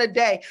saying on the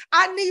day?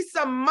 I need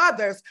some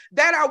mothers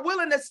that are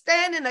willing to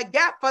stand in a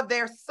gap for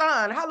their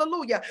son.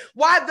 Hallelujah.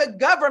 While the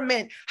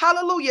government,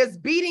 hallelujah, is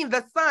beating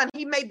the son,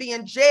 he may be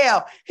in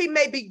jail. He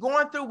may be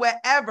going through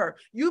whatever.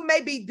 You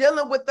may be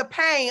dealing with the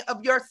pain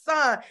of your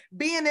son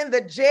being in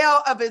the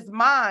jail of his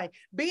mind,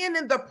 being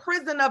in the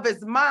prison of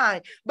his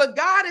mind. But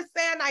God is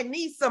saying, I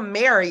need some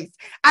Marys.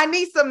 I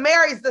need some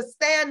Marys to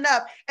stand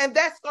up, and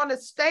that's going to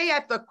stay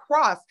at the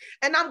cross.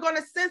 And I'm going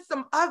to send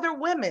some other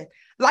women,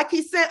 like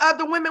he sent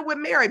other women with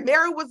Mary.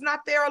 Mary was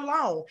not there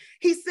alone.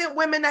 He sent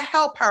women to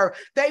help her.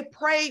 They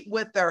prayed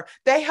with her.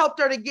 They helped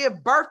her to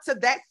give birth to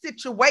that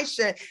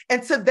situation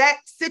and to that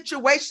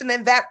situation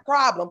and that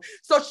problem.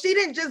 So she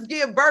didn't just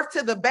give birth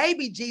to the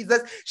baby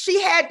Jesus.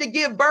 She had to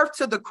give birth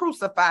to the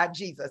crucified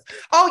Jesus.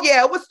 Oh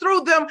yeah, it was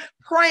through them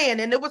praying,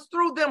 and it was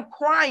through them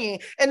crying,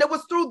 and it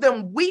was through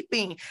them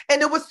weeping,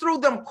 and it was through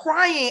them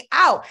crying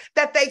out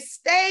that they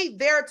stayed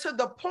there to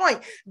the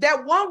point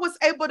that one was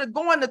able to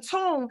go in the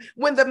tomb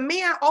when the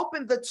men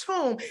opened the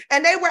tomb,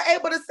 and they were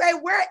able to say,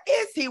 where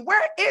is he?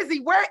 Where is he?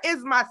 Where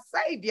is my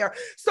Savior?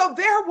 So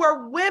there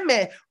were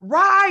women,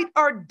 ride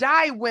or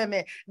die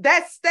women,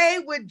 that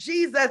stayed with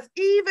Jesus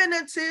even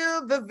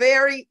until the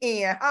very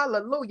end.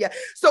 Hallelujah.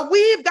 So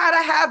we've got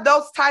to have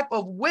those type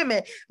of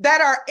women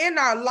that are in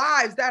our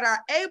lives that are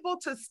able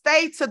to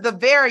stay to the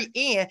very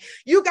end.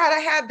 You got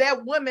to have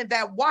that woman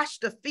that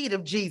washed the feet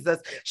of Jesus.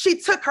 She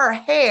took her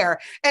hair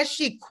and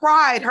she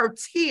cried her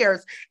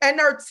tears, and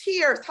her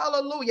tears,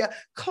 hallelujah,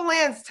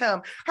 cleansed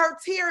him. Her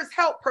tears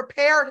helped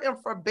prepare prepared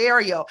him for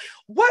burial.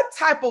 What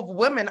type of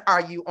women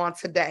are you on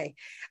today?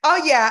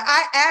 Oh yeah,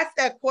 I asked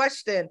that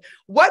question.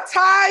 What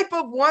type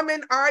of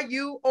woman are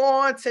you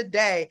on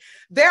today?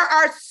 There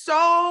are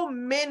so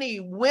many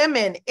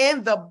women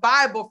in the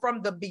Bible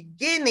from the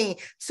beginning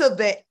to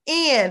the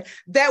end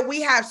that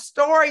we have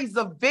stories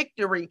of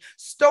victory,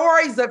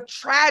 stories of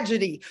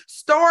tragedy,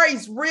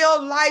 stories,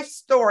 real life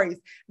stories.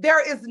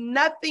 There is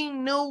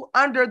nothing new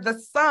under the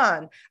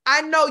sun.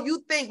 I know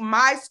you think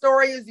my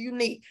story is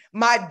unique,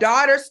 my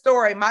daughter's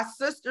story, my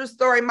sister's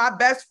story, my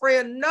best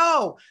friend.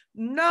 No.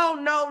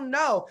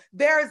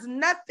 There is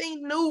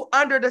nothing new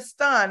under the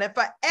sun. And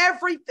for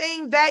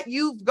everything that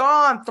you've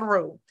gone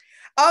through,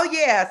 oh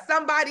yeah,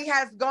 somebody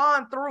has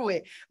gone through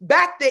it.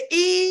 Back to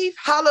Eve,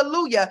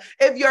 hallelujah.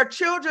 If your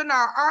children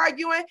are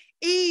arguing,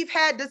 Eve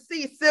had to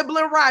see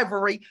sibling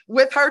rivalry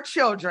with her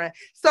children.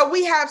 So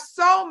we have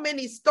so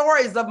many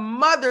stories of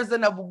mothers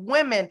and of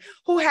women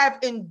who have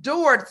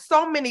endured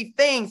so many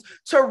things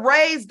to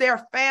raise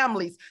their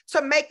families,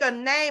 to make a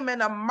name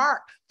and a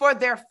mark for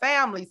their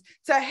families,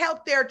 to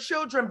help their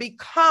children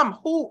become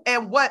who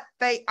and what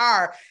they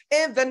are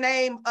in the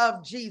name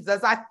of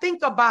Jesus. I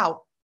think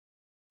about,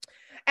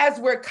 as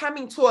we're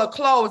coming to a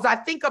close, I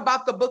think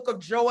about the book of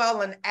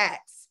Joel and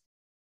Acts,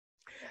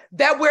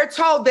 that we're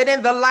told that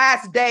in the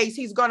last days,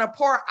 he's going to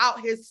pour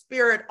out his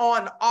spirit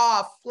on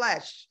all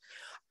flesh.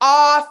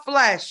 All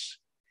flesh.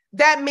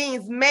 That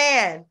means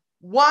man,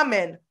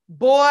 woman,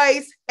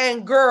 boys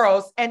and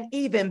girls, and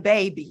even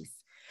babies.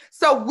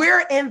 So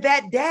we're in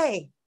that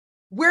day.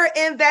 We're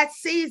in that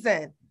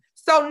season.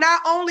 So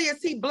not only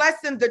is he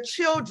blessing the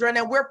children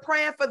and we're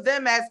praying for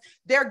them as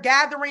they're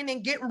gathering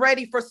and getting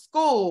ready for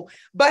school,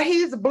 but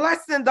he's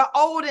blessing the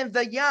old and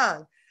the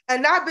young.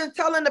 And I've been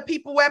telling the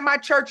people at my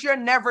church, you're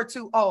never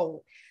too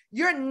old.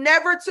 You're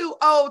never too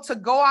old to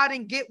go out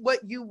and get what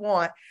you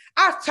want.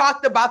 I've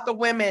talked about the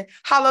women,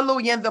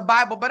 hallelujah, in the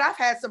Bible, but I've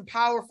had some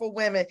powerful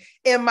women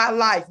in my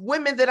life,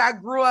 women that I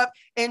grew up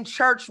in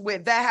church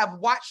with that have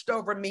watched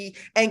over me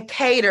and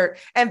catered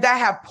and that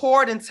have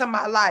poured into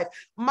my life.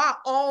 My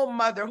own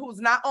mother,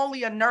 who's not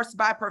only a nurse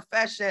by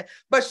profession,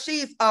 but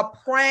she's a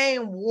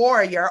praying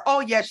warrior. Oh,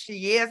 yes,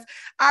 she is.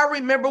 I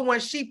remember when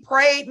she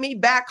prayed me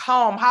back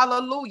home,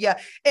 hallelujah,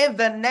 in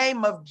the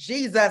name of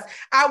Jesus.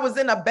 I was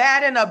in a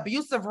bad and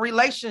abusive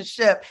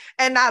relationship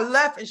and I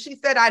left, and she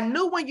said, I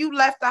knew when you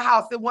left the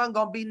house it wasn't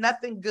going to be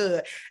nothing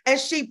good. And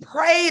she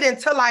prayed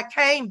until I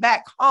came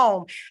back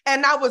home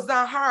and I was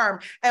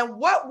unharmed. And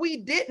what we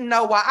didn't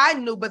know, well, I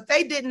knew, but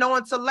they didn't know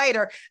until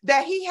later,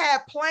 that he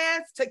had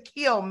plans to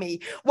kill me.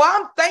 Well,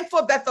 I'm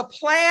thankful that the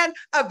plan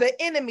of the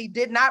enemy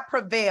did not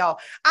prevail.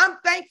 I'm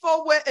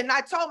thankful and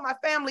I told my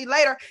family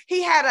later,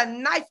 he had a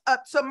knife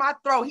up to my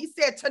throat. He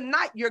said,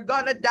 tonight you're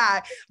going to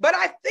die. But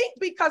I think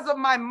because of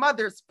my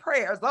mother's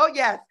prayers, oh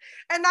yes,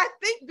 and I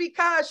think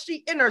because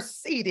she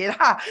interceded,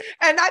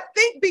 and I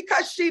think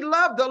because she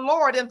loved the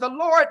Lord and the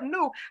Lord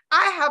knew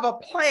I have a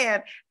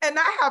plan and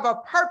I have a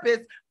purpose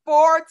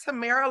for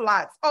Tamara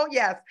Lotz. Oh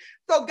yes.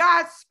 So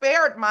God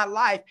spared my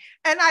life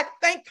and I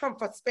thank him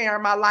for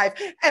sparing my life.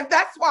 And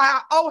that's why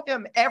I owe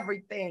him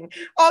everything.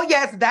 Oh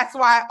yes, that's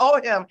why I owe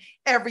him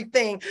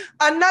everything.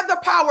 Another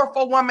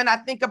powerful woman I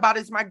think about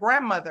is my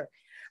grandmother.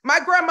 My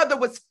grandmother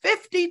was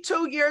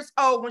 52 years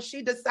old when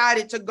she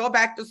decided to go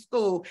back to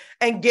school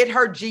and get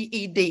her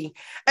GED.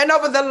 And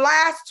over the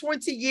last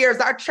 20 years,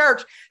 our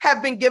church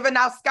have been giving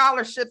out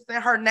scholarships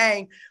in her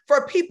name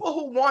for people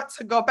who want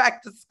to go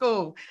back to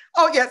school.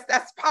 Oh, yes,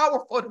 that's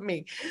powerful to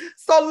me.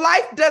 So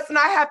life does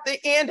not have to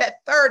end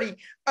at 30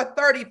 or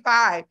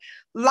 35.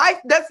 Life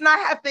does not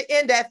have to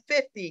end at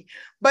 50.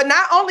 But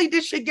not only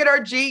did she get her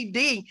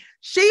GED,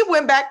 she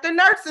went back to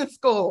nursing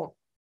school.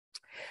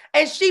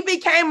 And she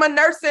became a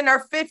nurse in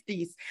her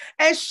 50s.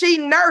 And she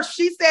nursed,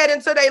 she said,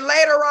 until they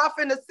laid her off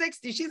in the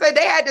 60s. She said,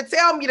 they had to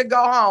tell me to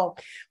go home.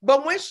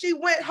 But when she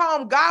went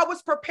home, God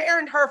was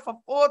preparing her for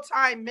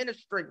full-time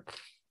ministry.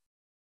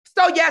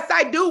 So yes,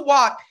 I do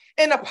walk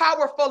in a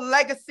powerful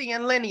legacy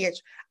and lineage.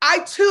 I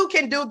too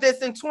can do this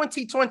in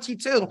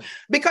 2022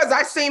 because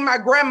I seen my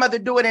grandmother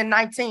do it in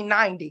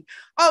 1990.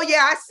 Oh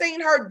yeah, I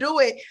seen her do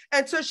it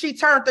until she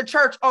turned the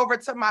church over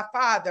to my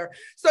father.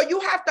 So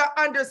you have to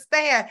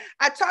understand,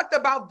 I talked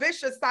about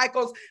vicious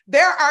cycles.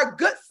 There are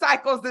good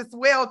cycles as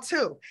well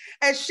too.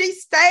 And she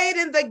stayed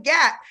in the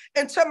gap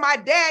until my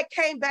dad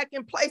came back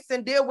in place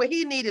and did what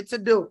he needed to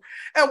do.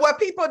 And what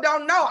people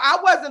don't know, I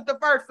wasn't the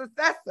first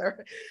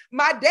successor.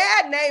 My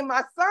dad named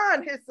my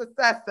son his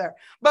successor,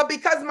 but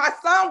because my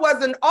son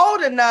wasn't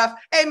old enough,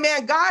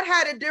 amen, God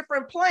had a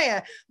different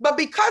plan. But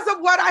because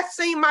of what I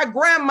seen my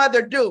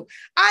grandmother do,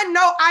 I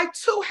know I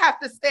too have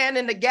to stand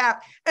in the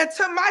gap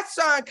until my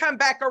son come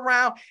back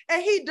around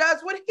and he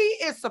does what he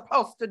is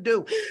supposed to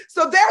do.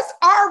 So there's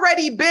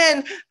already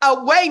been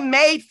a way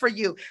made for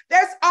you.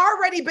 There's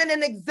already been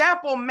an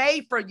example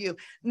made for you,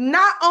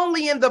 not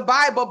only in the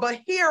Bible, but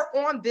here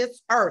on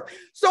this earth.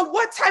 So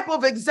what type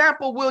of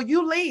example will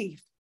you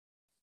leave?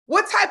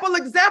 What type of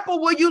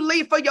example will you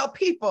leave for your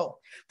people,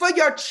 for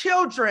your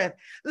children?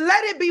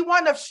 Let it be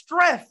one of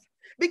strength,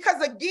 because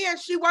again,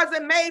 she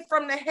wasn't made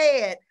from the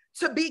head,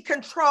 to be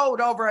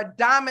controlled over or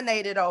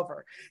dominated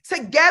over.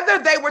 Together,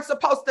 they were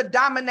supposed to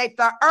dominate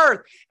the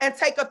earth and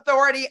take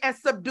authority and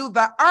subdue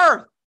the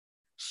earth.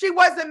 She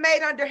wasn't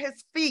made under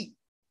his feet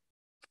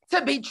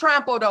to be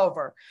trampled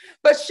over,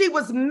 but she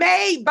was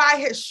made by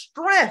his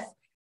strength.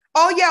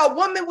 Oh yeah, a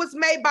woman was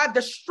made by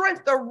the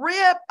strength, the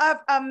rib of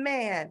a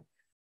man.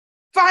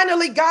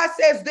 Finally, God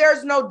says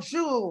there's no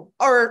Jew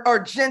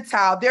or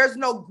Gentile. There's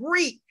no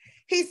Greek.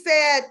 He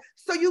said,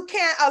 so you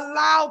can't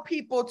allow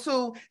people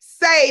to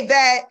say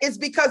that it's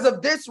because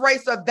of this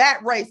race or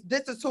that race.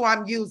 This is who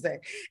I'm using.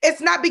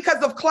 It's not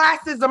because of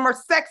classism or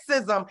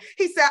sexism.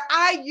 He said,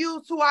 I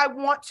use who I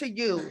want to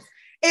use.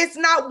 It's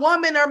not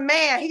woman or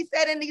man. He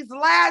said, in these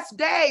last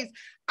days,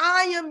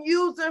 I am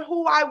using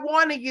who I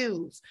want to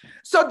use.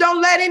 So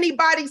don't let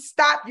anybody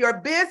stop your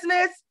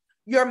business,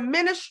 your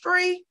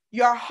ministry,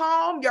 your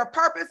home, your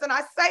purpose. And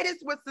I say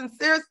this with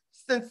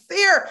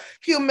sincere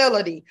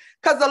humility,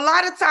 because a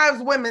lot of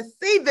times women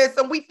see this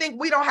and we think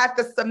we don't have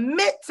to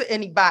submit to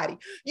anybody.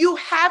 You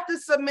have to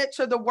submit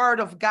to the word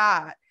of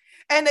God.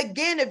 And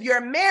again, if you're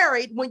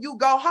married, when you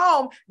go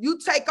home, you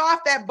take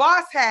off that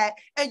boss hat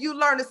and you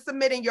learn to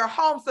submit in your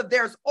home. So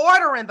there's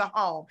order in the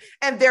home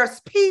and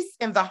there's peace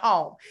in the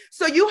home.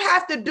 So you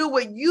have to do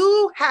what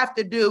you have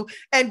to do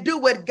and do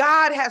what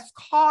God has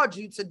called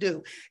you to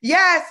do.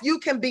 Yes, you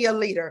can be a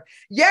leader.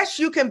 Yes,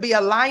 you can be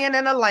a lion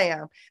and a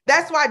lamb.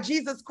 That's why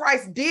Jesus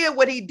Christ did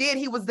what he did.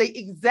 He was the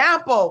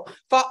example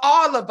for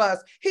all of us.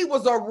 He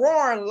was a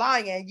roaring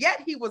lion,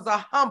 yet he was a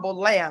humble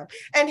lamb.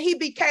 And he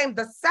became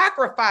the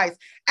sacrifice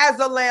as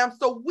a lamb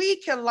so we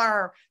can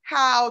learn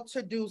how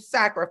to do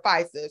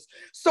sacrifices.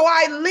 So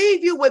I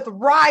leave you with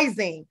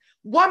rising.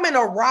 Woman,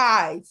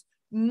 arise.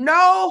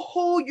 Know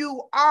who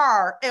you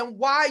are and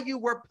why you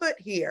were put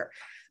here.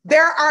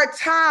 There are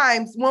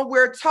times when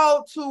we're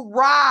told to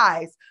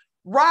rise.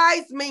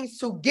 Rise means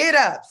to get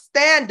up,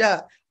 stand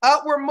up,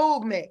 upward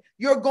movement.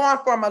 You're going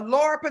from a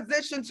lower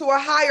position to a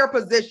higher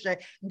position.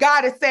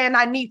 God is saying,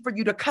 I need for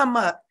you to come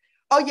up.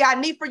 Oh yeah, I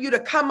need for you to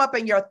come up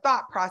in your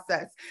thought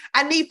process.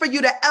 I need for you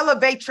to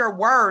elevate your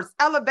words,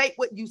 elevate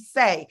what you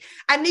say.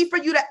 I need for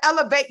you to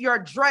elevate your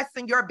dress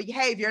and your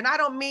behavior. And I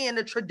don't mean in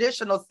the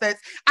traditional sense.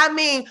 I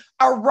mean,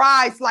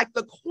 arise like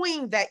the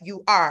queen that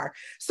you are.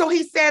 So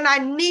he's saying, I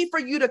need for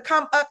you to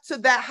come up to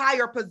that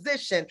higher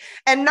position.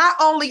 And not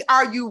only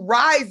are you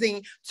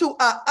rising to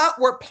an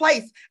upward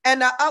place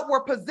and an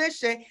upward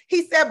position,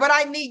 he said, but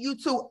I need you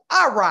to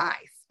arise.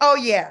 Oh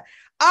yeah.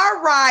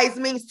 Arise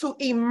means to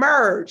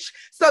emerge.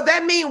 So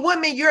that means,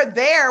 women, you're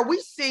there.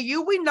 We see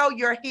you. We know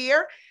you're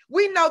here.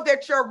 We know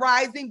that you're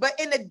rising. But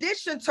in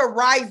addition to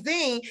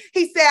rising,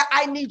 he said,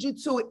 I need you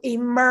to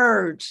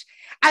emerge.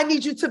 I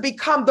need you to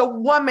become the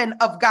woman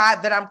of God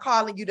that I'm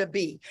calling you to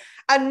be.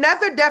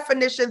 Another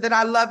definition that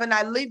I love, and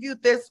I leave you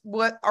this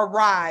with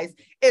arise,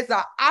 is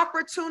an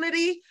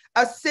opportunity,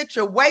 a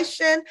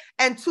situation,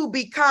 and to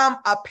become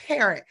a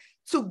parent.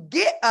 To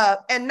get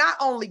up, and not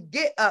only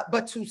get up,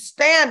 but to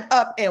stand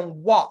up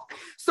and walk.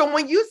 So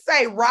when you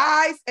say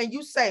rise and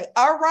you say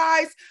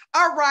arise,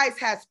 arise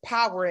has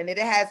power in it.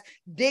 It has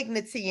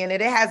dignity in it.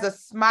 It has a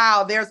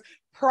smile. There's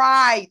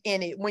pride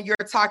in it when you're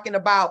talking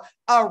about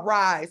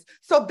arise.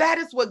 So that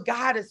is what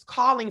God is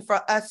calling for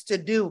us to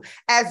do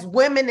as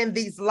women in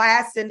these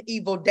last and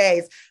evil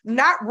days,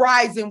 not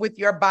rising with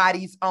your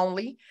bodies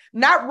only,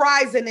 not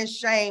rising in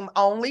shame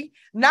only,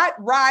 not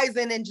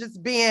rising and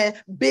just being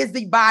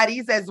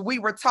busybodies as we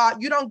were taught.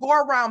 You don't go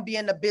around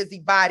being a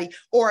busybody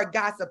or a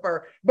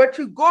gossiper, but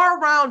you go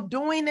around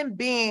doing and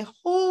being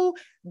who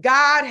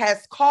God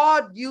has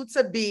called you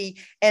to be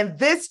in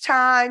this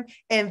time,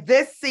 in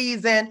this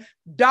season.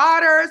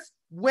 Daughters,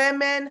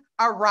 women,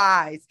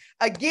 arise.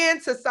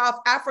 Again, to South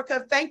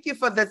Africa, thank you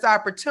for this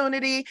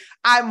opportunity.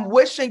 I'm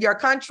wishing your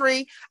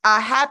country a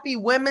happy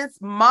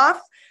Women's Month,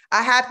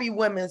 a happy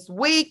Women's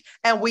Week,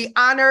 and we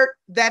honored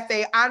that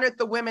they honored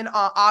the women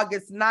on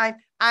August 9th.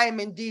 I am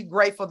indeed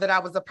grateful that I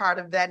was a part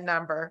of that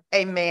number.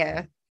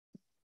 Amen.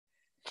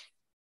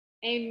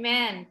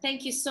 Amen.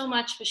 Thank you so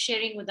much for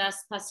sharing with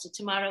us, Pastor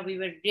Tamara. We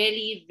were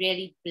really,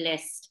 really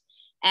blessed.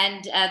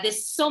 And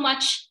there's so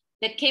much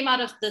that came out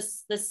of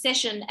this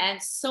session,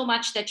 and so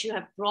much that you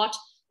have brought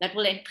that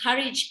will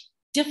encourage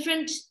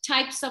different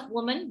types of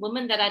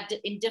women that are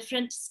in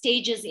different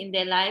stages in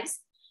their lives.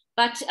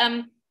 But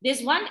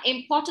there's one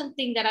important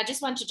thing that I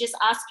just want to just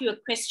ask you a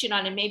question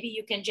on, and maybe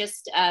you can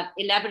just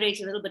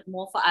elaborate a little bit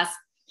more for us,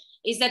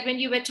 is that when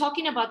you were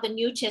talking about the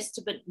New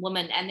Testament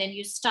woman, and then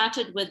you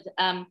started with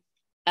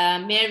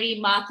Mary,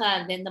 Martha,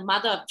 and then the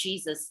mother of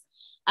Jesus,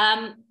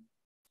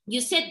 you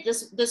said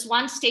this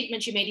one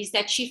statement you made is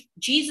that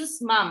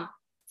Jesus' mom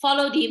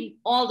followed him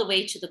all the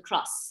way to the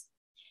cross.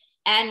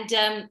 And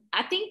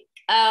I think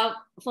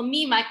for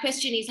me, my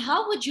question is,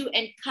 how would you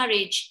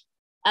encourage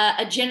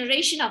a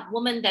generation of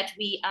women that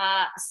we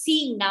are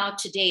seeing now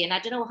today? And I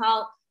don't know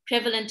how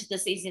prevalent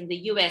this is in the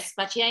US,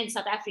 but here in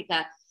South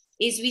Africa,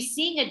 is we're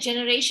seeing a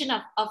generation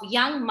of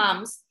young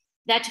moms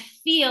that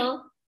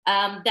feel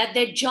that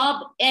their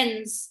job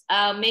ends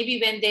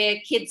maybe when their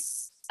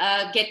kids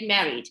get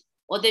married,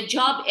 or their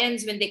job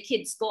ends when their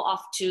kids go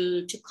off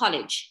to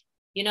college,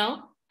 you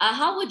know,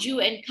 how would you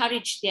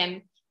encourage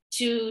them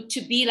to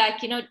be like,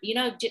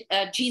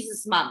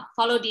 Jesus' mom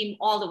followed him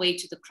all the way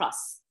to the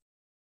cross?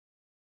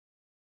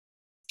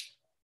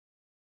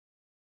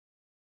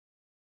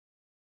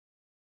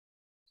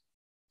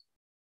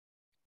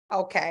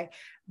 Okay,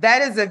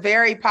 that is a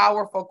very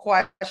powerful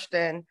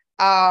question.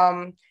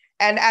 And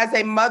as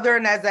a mother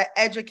and as an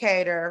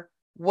educator,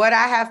 what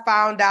I have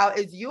found out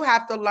is you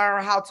have to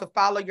learn how to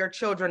follow your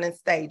children in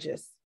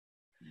stages.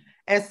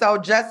 And so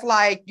just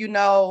like, you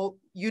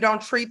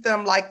don't treat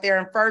them like they're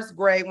in first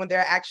grade when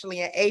they're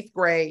actually in eighth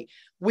grade,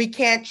 we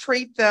can't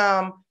treat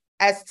them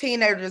as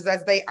teenagers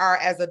as they are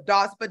as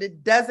adults, but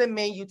it doesn't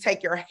mean you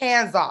take your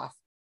hands off.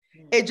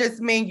 It just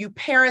means you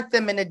parent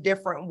them in a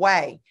different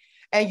way.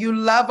 And you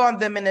love on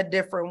them in a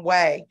different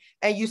way,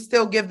 and you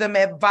still give them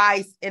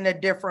advice in a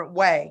different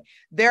way.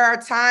 There are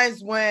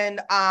times when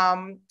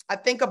I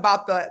think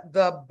about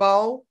the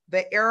bow,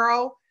 the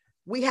arrow,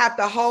 we have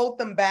to hold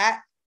them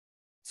back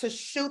to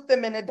shoot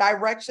them in the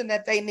direction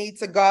that they need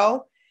to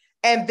go.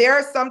 And there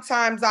are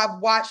sometimes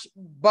I've watched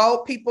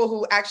people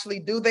who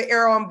actually do the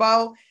arrow and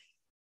bow.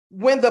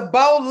 When the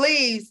bow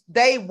leaves,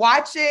 they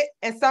watch it,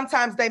 and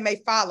sometimes they may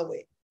follow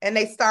it. And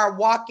they start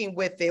walking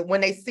with it when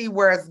they see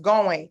where it's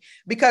going,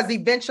 because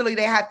eventually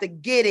they have to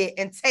get it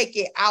and take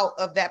it out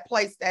of that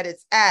place that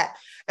it's at.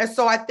 And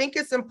so I think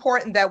it's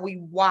important that we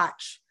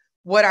watch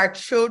what our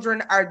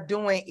children are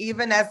doing,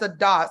 even as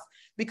adults,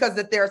 because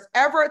if there's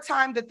ever a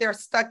time that they're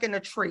stuck in a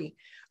tree,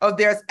 or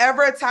there's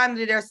ever a time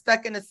that they're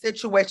stuck in a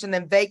situation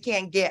and they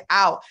can't get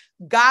out,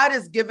 God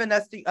has given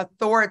us the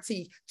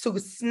authority to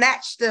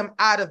snatch them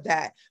out of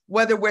that,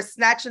 whether we're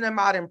snatching them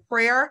out in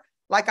prayer,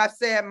 like I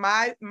said,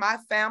 my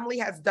family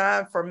has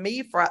done for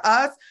me, for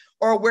us,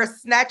 or we're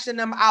snatching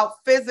them out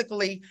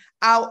physically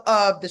out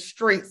of the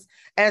streets.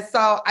 And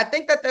so I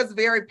think that that's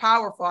very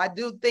powerful. I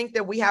do think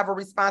that we have a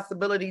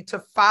responsibility to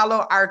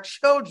follow our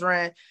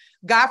children.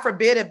 God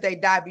forbid if they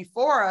die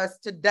before us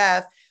to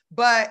death,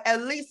 but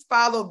at least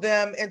follow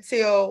them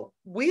until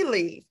we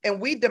leave and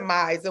we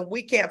demise and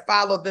we can't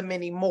follow them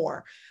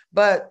anymore.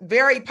 But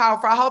very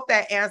powerful. I hope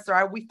that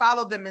answer. We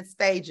follow them in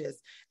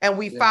stages, and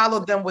we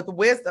follow them with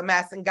wisdom,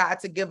 asking God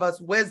to give us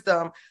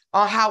wisdom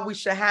on how we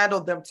should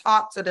handle them,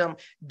 talk to them,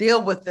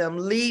 deal with them,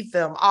 lead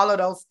them, all of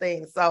those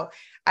things. So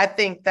I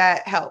think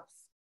that helps.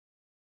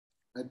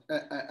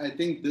 I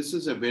think this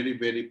is a very,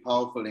 very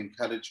powerful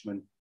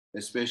encouragement,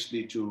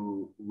 especially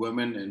to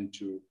women and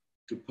to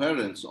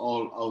parents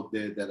all out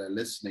there that are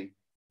listening,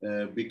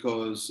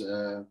 because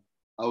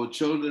our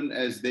children,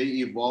 as they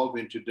evolve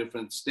into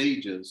different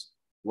stages,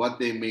 what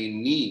they may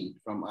need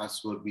from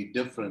us will be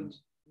different,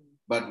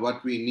 but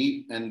what we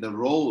need and the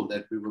role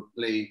that we will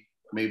play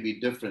may be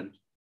different,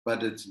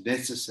 but it's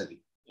necessary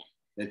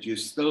that you're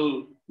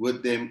still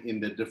with them in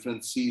the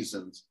different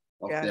seasons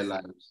of their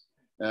lives.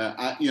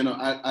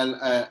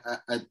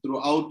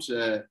 Throughout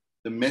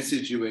the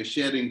message you were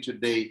sharing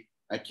today,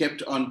 I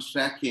kept on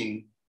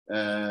tracking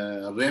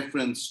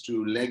reference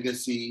to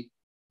legacy,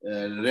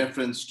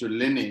 reference to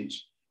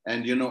lineage.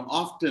 And,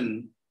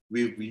 often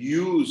we've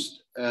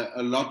used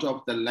a lot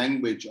of the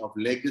language of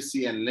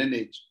legacy and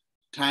lineage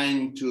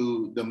tying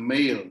to the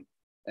male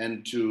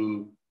and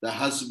to the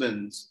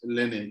husband's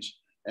lineage.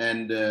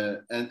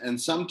 And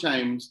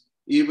sometimes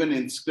even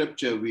in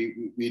scripture,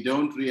 we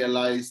don't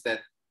realize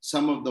that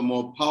some of the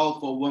more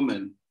powerful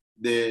women,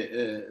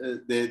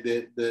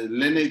 the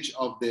lineage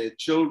of their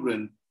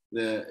children,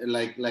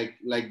 like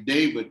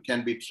David,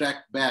 can be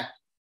tracked back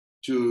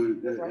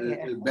to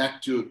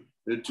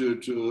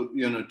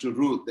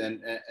Ruth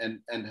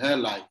and her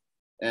life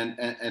and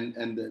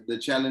the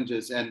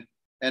challenges.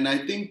 And I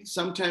think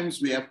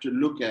sometimes we have to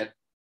look at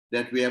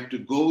that we have to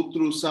go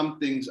through some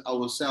things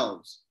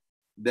ourselves,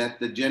 that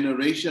the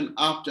generation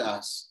after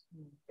us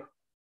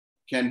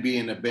can be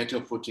in a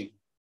better footing,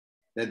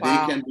 that they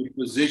can be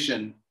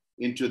positioned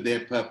into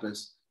their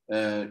purpose.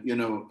 For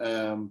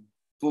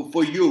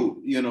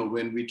you,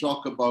 when we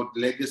talk about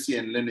legacy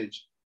and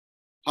lineage,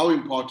 how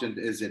important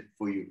is it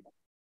for you?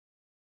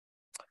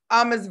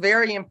 It's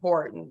very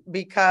important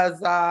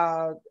because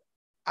I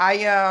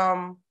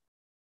am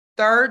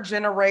third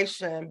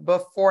generation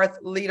but fourth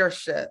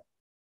leadership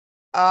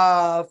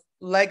of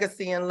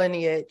legacy and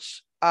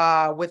lineage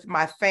with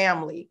my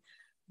family.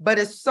 But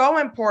it's so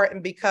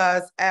important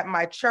because at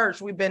my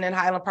church, we've been in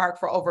Highland Park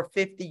for over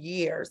 50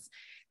 years.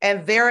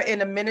 And there in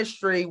the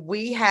ministry,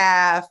 we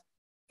have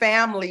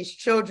families,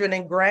 children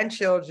and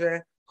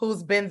grandchildren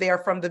who's been there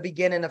from the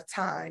beginning of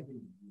time.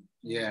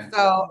 Yeah.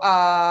 So,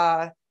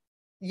 our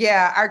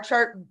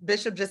church,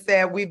 Bishop just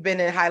said, we've been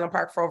in Highland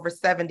Park for over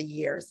 70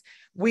 years.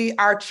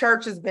 Our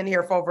church has been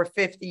here for over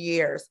 50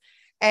 years.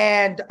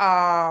 And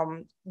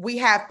we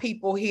have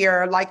people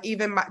here, like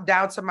even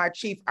down to my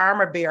chief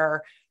armor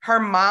bearer. Her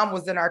mom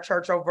was in our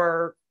church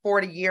over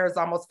 40 years,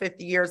 almost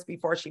 50 years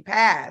before she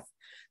passed.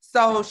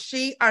 So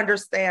she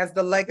understands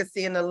the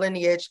legacy and the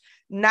lineage,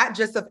 not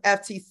just of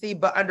FTC,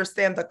 but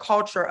understand the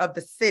culture of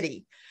the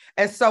city.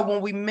 And so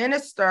when we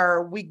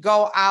minister, we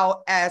go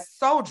out as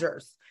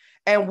soldiers.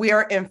 and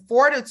we're in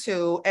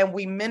fortitude and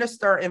we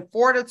minister in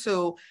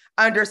fortitude,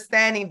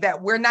 understanding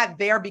that we're not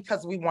there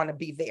because we want to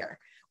be there.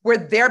 We're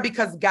there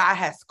because God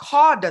has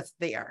called us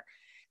there.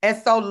 And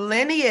so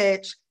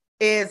lineage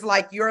is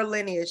like your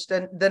lineage,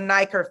 the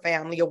Niker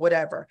family or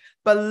whatever.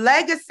 But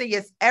legacy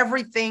is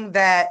everything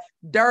that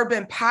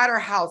Durbin Potter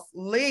House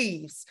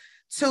leaves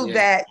to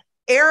that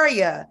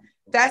area.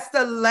 That's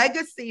the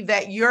legacy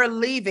that you're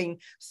leaving.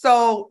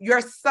 So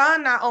your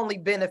son not only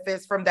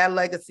benefits from that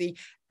legacy,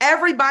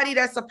 everybody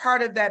that's a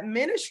part of that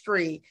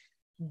ministry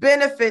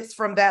benefits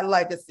from that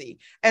legacy.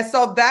 And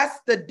so that's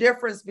the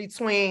difference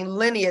between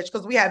lineage,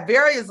 because we have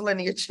various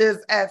lineages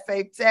at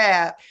Faith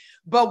Tab,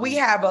 but we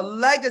have a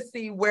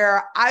legacy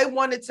where I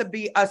want it to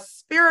be a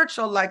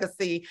spiritual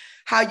legacy.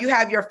 How you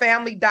have your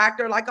family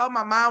doctor, like, oh,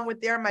 my mom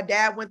went there, my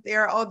dad went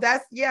there. Oh,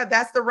 that's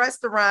the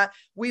restaurant.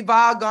 We've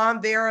all gone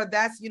there.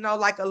 That's,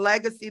 like a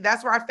legacy.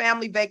 That's where our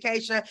family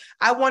vacation.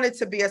 I want it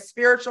to be a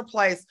spiritual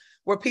place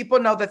where people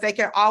know that they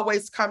can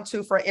always come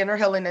to for inner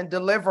healing and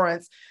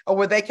deliverance, or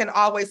where they can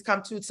always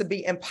come to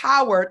be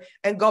empowered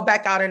and go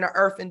back out in the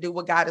earth and do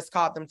what God has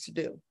called them to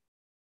do.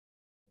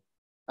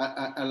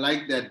 I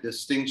like that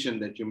distinction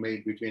that you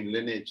made between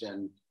lineage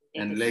and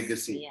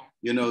legacy.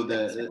 Yeah.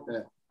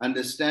 The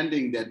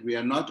understanding that we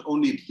are not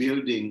only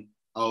building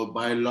our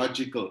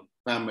biological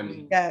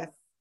family, yes,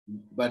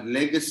 but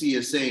legacy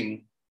is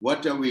saying,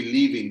 what are we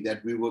leaving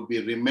that we will be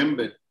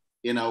remembered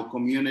in our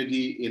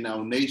community, in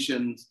our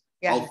nations,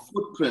 yes, our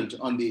footprint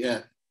on the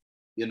earth,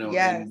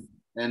 yes.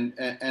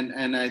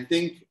 And I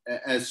think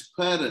as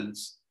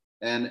parents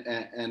and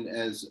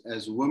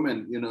as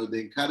women, the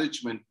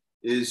encouragement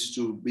is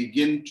to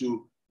begin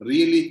to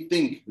really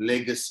think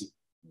legacy,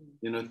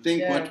 think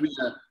yes, what we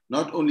are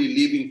not only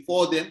leaving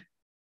for them,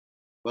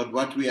 but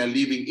what we are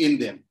leaving in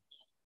them.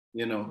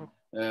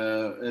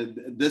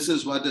 This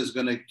is what is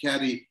going to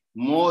carry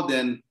more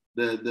than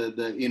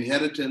the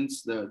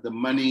inheritance, the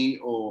money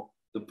or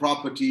the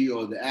property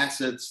or the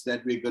assets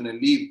that we're going to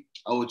leave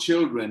our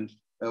children.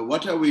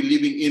 What are we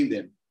leaving in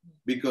them?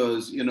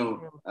 Because,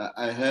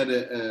 I heard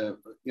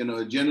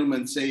a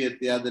gentleman say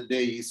it the other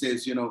day. He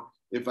says,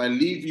 if I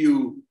leave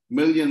you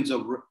millions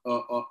of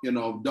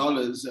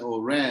dollars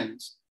or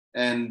rands,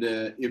 and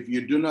if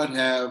you do not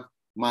have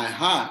my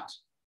heart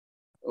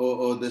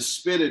or the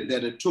spirit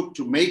that it took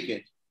to make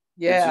it,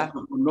 it's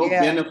no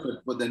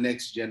benefit for the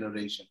next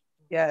generation.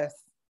 Yes.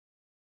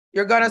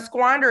 You're going to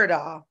squander it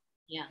all.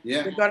 Yeah.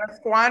 You're going to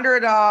squander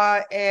it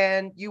all,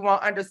 and you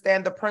won't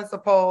understand the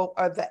principle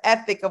or the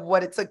ethic of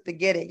what it took to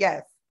get it.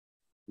 Yes.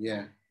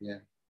 Yeah.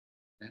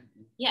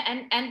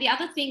 And the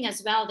other thing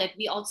as well that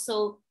we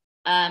also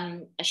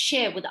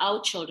share with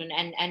our children,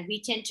 and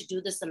we tend to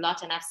do this a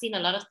lot, and I've seen a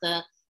lot of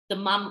the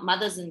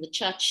mothers in the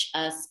church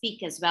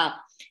speak as well,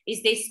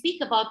 is they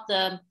speak about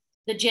the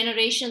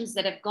generations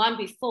that have gone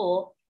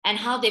before and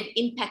how they've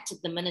impacted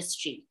the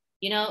ministry.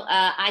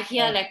 I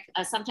hear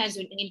sometimes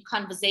in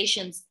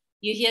conversations,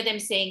 you hear them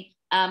saying,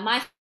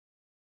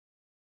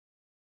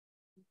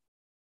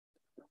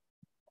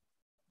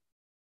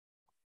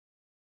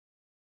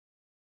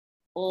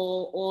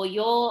 or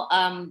your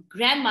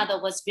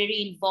grandmother was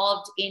very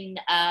involved in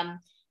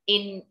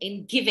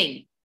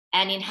giving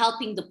and in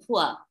helping the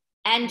poor.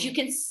 And you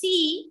can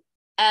see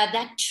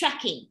that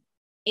tracking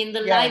in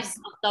the lives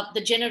of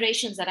the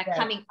generations that are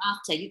coming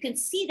after. You can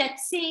see that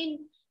same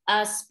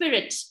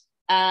spirit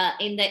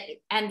and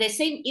the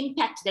same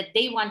impact that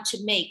they want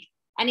to make.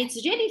 And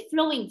it's really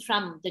flowing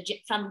from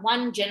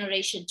one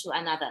generation to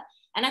another.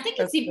 And I think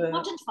it's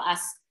important for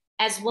us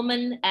as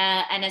women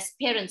and as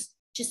parents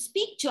to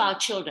speak to our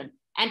children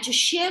and to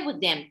share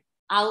with them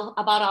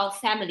about our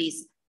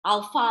families,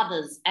 our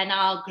fathers and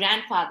our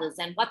grandfathers,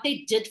 and what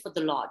they did for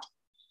the Lord,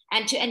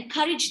 and to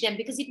encourage them,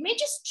 because it may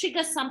just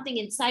trigger something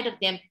inside of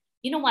them.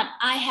 You know what?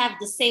 I have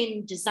the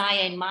same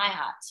desire in my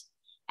heart.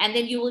 And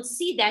then you will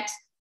see that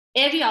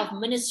area of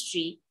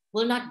ministry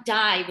will not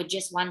die with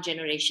just one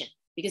generation,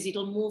 because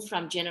it'll move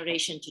from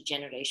generation to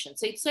generation.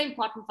 So it's so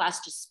important for us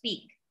to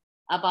speak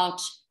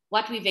about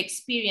what we've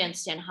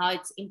experienced and how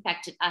it's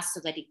impacted us, so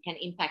that it can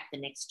impact the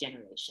next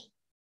generation.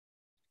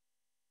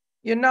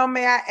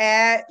 May I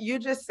add, you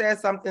just said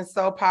something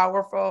so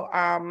powerful,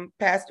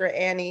 Pastor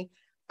Annie.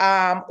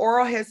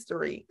 Oral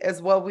history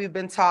is what we've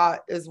been taught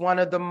is one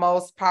of the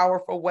most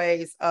powerful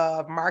ways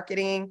of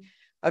marketing,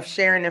 of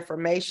sharing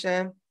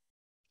information.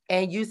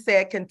 And you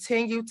said,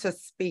 continue to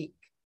speak.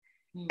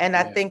 And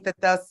I think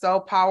that that's so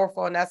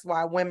powerful. And that's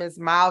why women's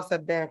mouths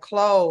have been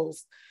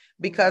closed,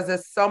 because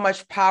there's so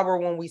much power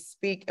when we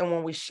speak and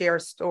when we share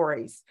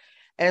stories.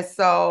 And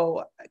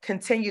so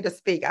continue to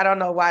speak. I don't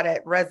know why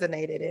that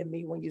resonated in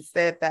me when you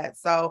said that.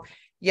 So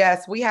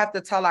yes, we have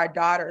to tell our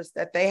daughters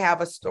that they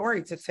have a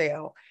story to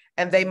tell,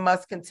 and they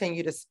must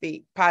continue to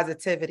speak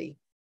positivity.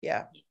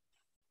 Yeah.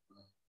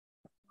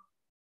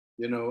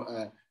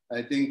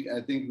 I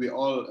think we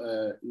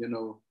all,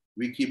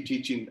 we keep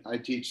teaching. I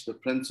teach the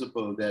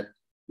principle that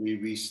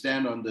we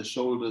stand on the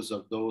shoulders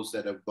of those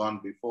that have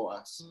gone before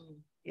us.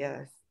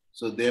 Yes.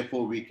 So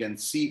therefore we can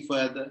see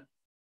further,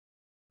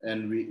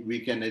 and we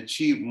can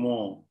achieve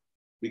more,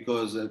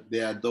 because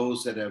there are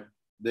those that have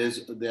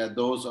there are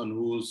those on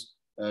whose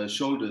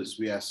shoulders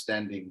we are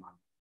standing on,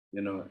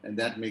 you know, and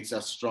that makes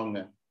us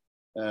stronger.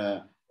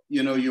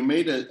 You know, you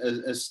made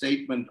a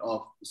statement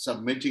of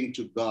submitting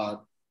to God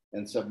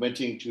and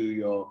submitting to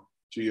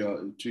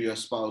your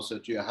spouse or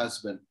to your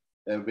husband.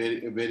 A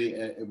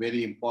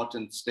very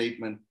important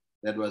statement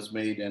that was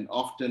made. And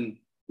often,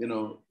 you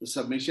know,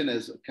 submission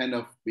has kind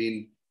of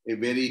been a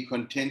very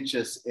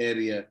contentious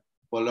area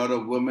for a lot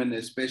of women,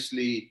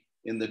 especially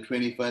in the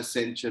 21st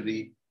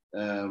century,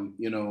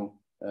 you know,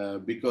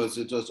 because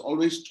it was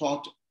always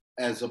taught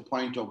as a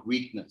point of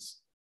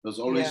weakness. It was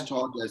always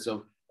taught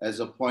as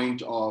a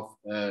point of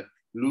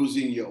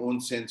losing your own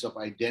sense of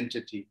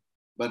identity.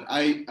 But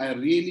I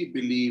really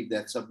believe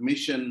that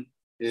submission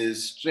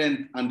is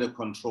strength under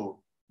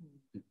control.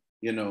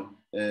 You know,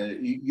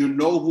 you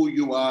know who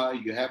you are,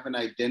 you have an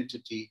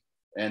identity,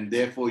 and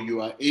therefore you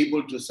are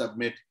able to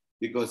submit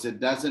because it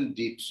doesn't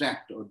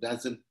detract or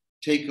doesn't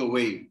take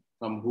away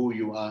from who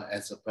you are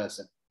as a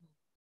person.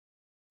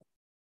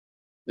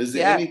 Is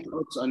there any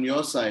thoughts on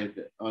your side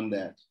on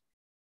that?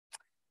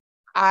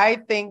 I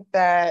think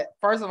that,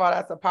 first of all,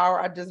 that's a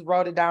power. I just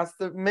wrote it down.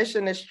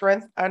 Submission is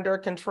strength under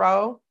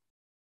control.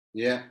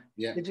 Yeah.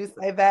 Did you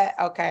say that?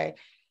 Okay.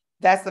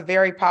 That's a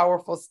very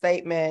powerful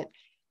statement.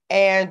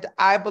 And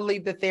I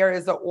believe that there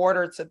is an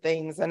order to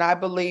things. And I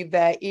believe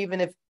that even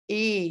if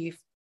Eve,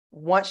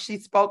 once she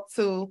spoke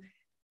to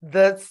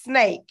the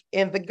snake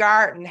in the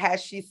garden,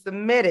 has she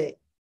submitted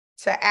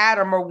to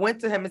Adam or went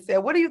to him and said,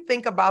 what do you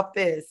think about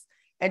this?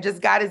 And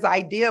just got his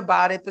idea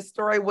about it, the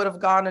story would have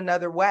gone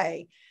another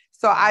way.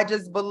 So I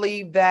just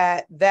believe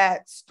that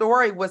that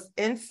story was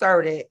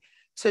inserted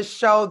to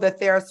show that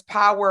there's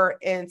power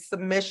in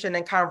submission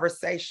and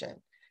conversation.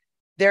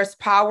 There's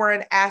power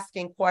in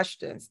asking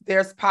questions.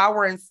 There's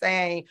power in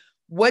saying,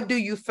 what do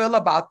you feel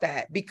about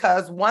that?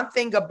 Because one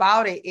thing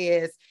about it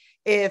is,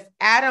 if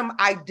Adam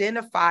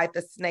identified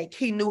the snake,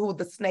 he knew who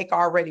the snake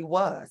already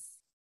was.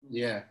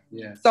 Yeah.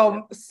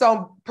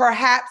 So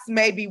perhaps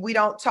maybe we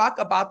don't talk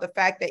about the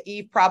fact that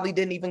Eve probably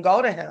didn't even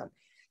go to him.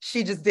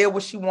 She just did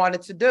what she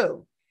wanted to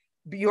do.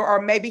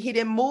 Or maybe he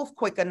didn't move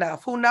quick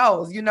enough. Who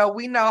knows? You know,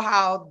 we know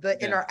how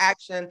the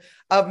interaction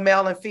of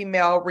male and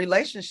female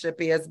relationship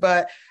is,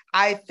 but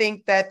I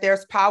think that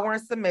there's power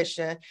in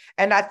submission.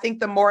 And I think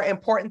the more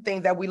important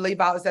thing that we leave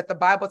out is that the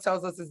Bible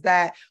tells us is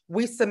that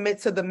we submit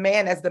to the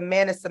man as the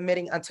man is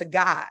submitting unto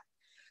God.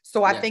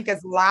 So I think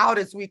as loud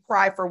as we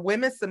cry for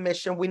women's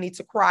submission, we need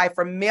to cry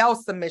for male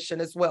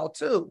submission as well,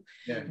 too,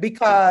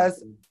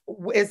 because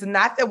it's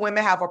not that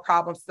women have a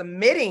problem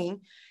submitting.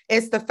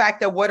 It's the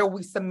fact that what are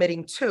we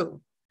submitting to?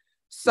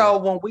 So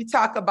when we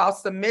talk about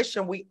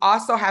submission, we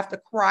also have to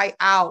cry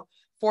out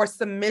for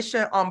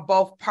submission on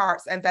both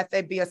parts, and that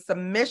they be a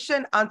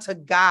submission unto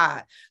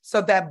God,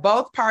 so that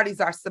both parties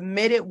are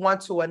submitted one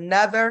to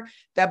another,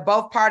 that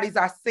both parties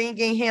are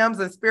singing hymns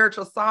and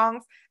spiritual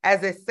songs,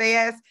 as it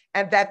says,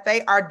 and that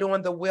they are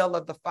doing the will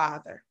of the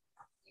Father.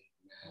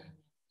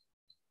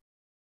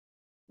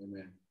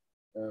 Amen.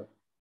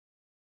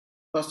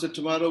 Pastor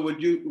Tamara,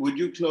 would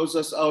you close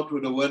us out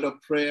with a word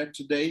of prayer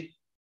today?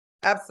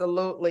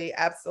 Absolutely.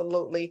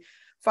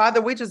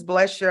 Father, we just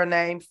bless your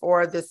name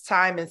for this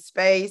time and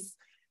space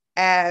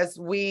as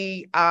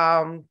we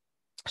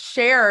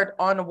shared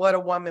on what a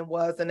woman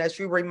was, and as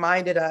you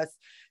reminded us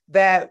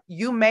that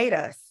you made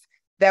us,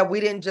 that we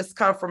didn't just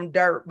come from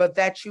dirt, but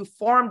that you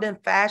formed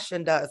and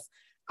fashioned us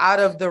out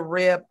of the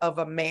rib of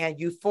a man.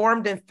 You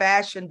formed and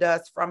fashioned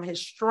us from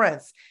his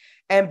strengths.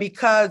 And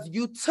because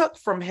you took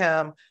from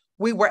him,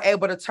 we were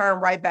able to turn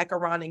right back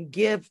around and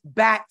give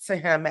back to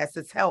him as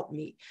his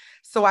helpmeet.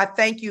 So I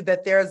thank you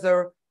that there's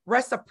a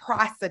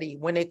reciprocity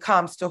when it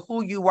comes to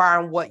who you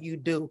are and what you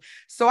do.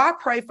 So I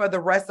pray for the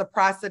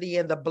reciprocity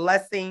and the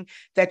blessing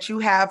that you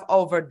have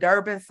over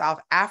Durban,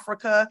 South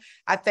Africa.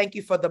 I thank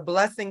you for the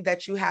blessing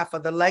that you have for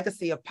the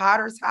legacy of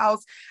Potter's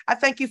House. I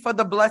thank you for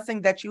the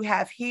blessing that you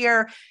have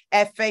here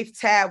at Faith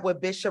Tab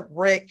with Bishop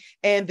Rick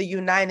in the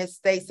United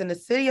States, in the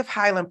city of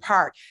Highland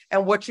Park,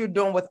 and what you're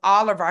doing with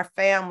all of our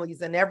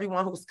families and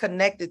everyone who's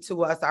connected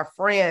to us, our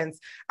friends,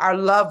 our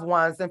loved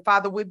ones. And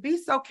Father, we'd be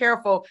so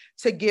careful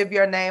to give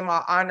your name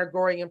our honor,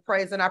 glory, and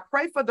praise. And I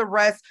pray for the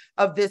rest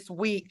of this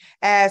week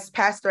as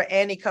Pastor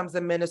Annie comes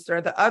and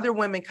minister, the other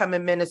women come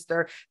and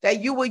minister,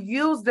 that you will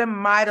use them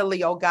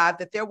mightily, oh God,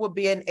 that there will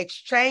be an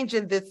exchange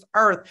in this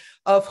earth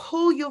of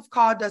who you've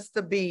called us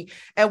to be.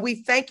 And we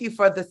thank you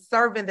for the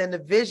servant and the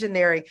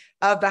visionary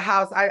of the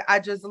house. I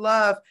just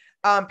love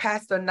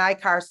Pastor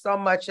Nikar so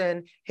much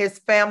and his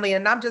family.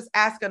 And I'm just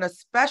asking a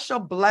special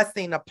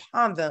blessing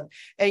upon them.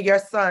 In your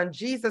son,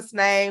 Jesus'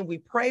 name, we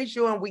praise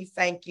you and we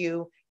thank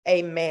you.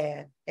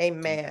 Amen.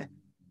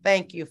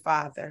 Thank you,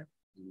 Father.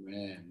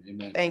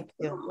 Amen. Thank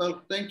you.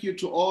 Well, thank you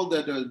to all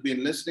that have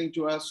been listening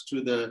to us,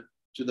 to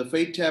the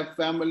Faith Tab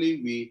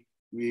family.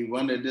 We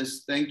want to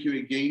just thank you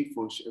again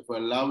for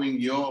allowing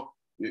your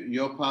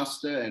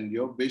pastor and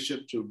your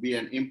bishop to be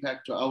an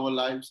impact to our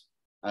lives.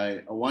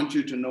 I want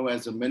you to know,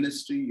 as a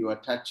ministry, you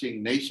are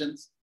touching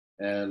nations.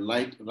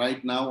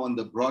 Right now on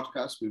the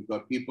broadcast, we've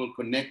got people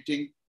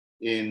connecting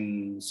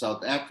in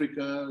South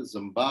Africa,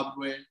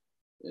 Zimbabwe,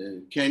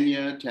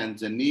 Kenya,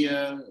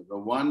 Tanzania,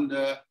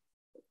 Rwanda,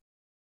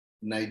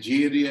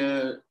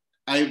 Nigeria,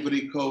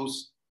 Ivory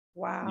Coast,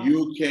 wow.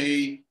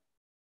 UK,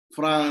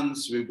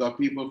 France. We've got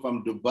people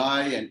from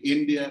Dubai and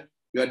India.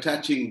 We are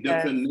touching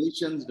different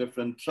nations,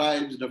 different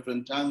tribes,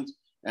 different tongues.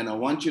 And I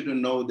want you to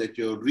know that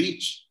your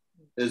reach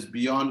is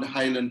beyond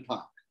Highland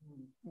Park.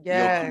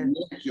 Yes.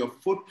 Your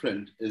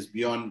footprint is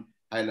beyond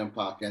Highland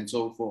Park. And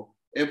so for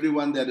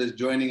everyone that is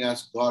joining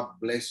us, God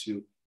bless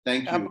you.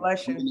 Thank you. God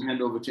bless you. I'm going to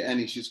hand over to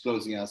Annie. She's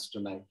closing us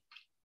tonight.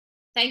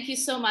 Thank you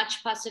so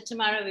much, Pastor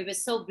Tamara. We were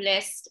so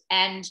blessed.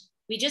 And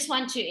we just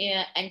want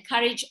to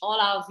encourage all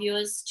our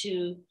viewers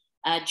to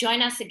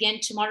join us again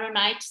tomorrow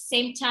night,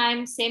 same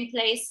time, same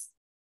place.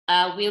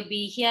 We'll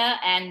be here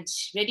and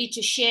ready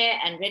to share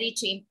and ready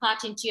to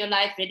impart into your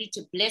life, ready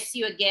to bless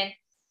you again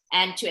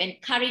and to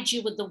encourage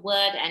you with the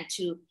word and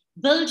to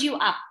build you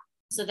up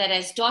so that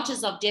as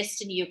daughters of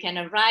destiny, you can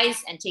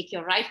arise and take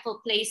your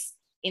rightful place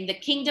in the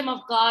kingdom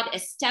of God,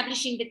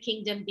 establishing the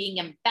kingdom, being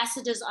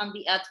ambassadors on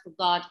the earth for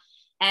God.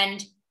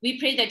 And we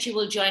pray that you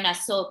will join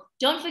us. So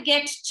don't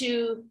forget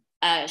to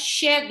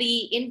share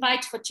the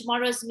invite for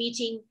tomorrow's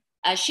meeting,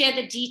 share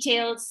the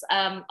details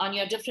on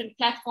your different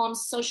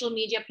platforms, social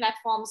media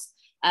platforms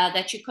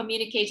that you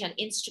communicate on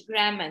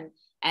Instagram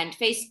and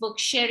Facebook.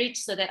 Share it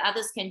so that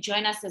others can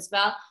join us as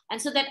well,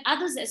 and so that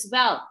others as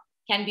well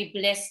can be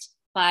blessed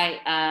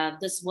by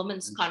this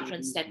women's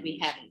conference that we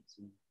have.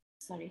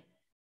 Sorry.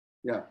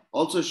 Yeah.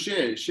 Also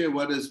share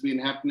what has been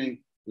happening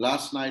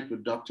last night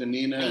with Dr.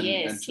 Nina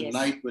and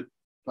tonight with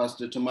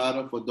Pastor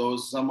Tamara. For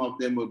those, some of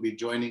them will be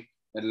joining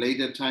at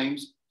later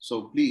times.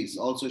 So please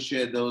also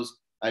share those.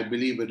 I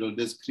believe it will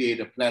just create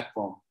a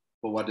platform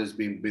for what has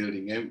been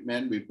building.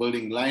 Amen. We're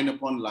building line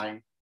upon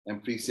line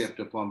and precept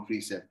upon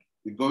precept.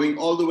 We're going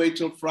all the way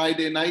till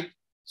Friday night.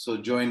 So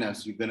join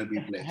us. You're going to be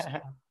blessed.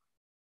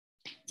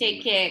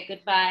 Take care.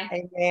 Goodbye.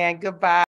 Amen. Goodbye.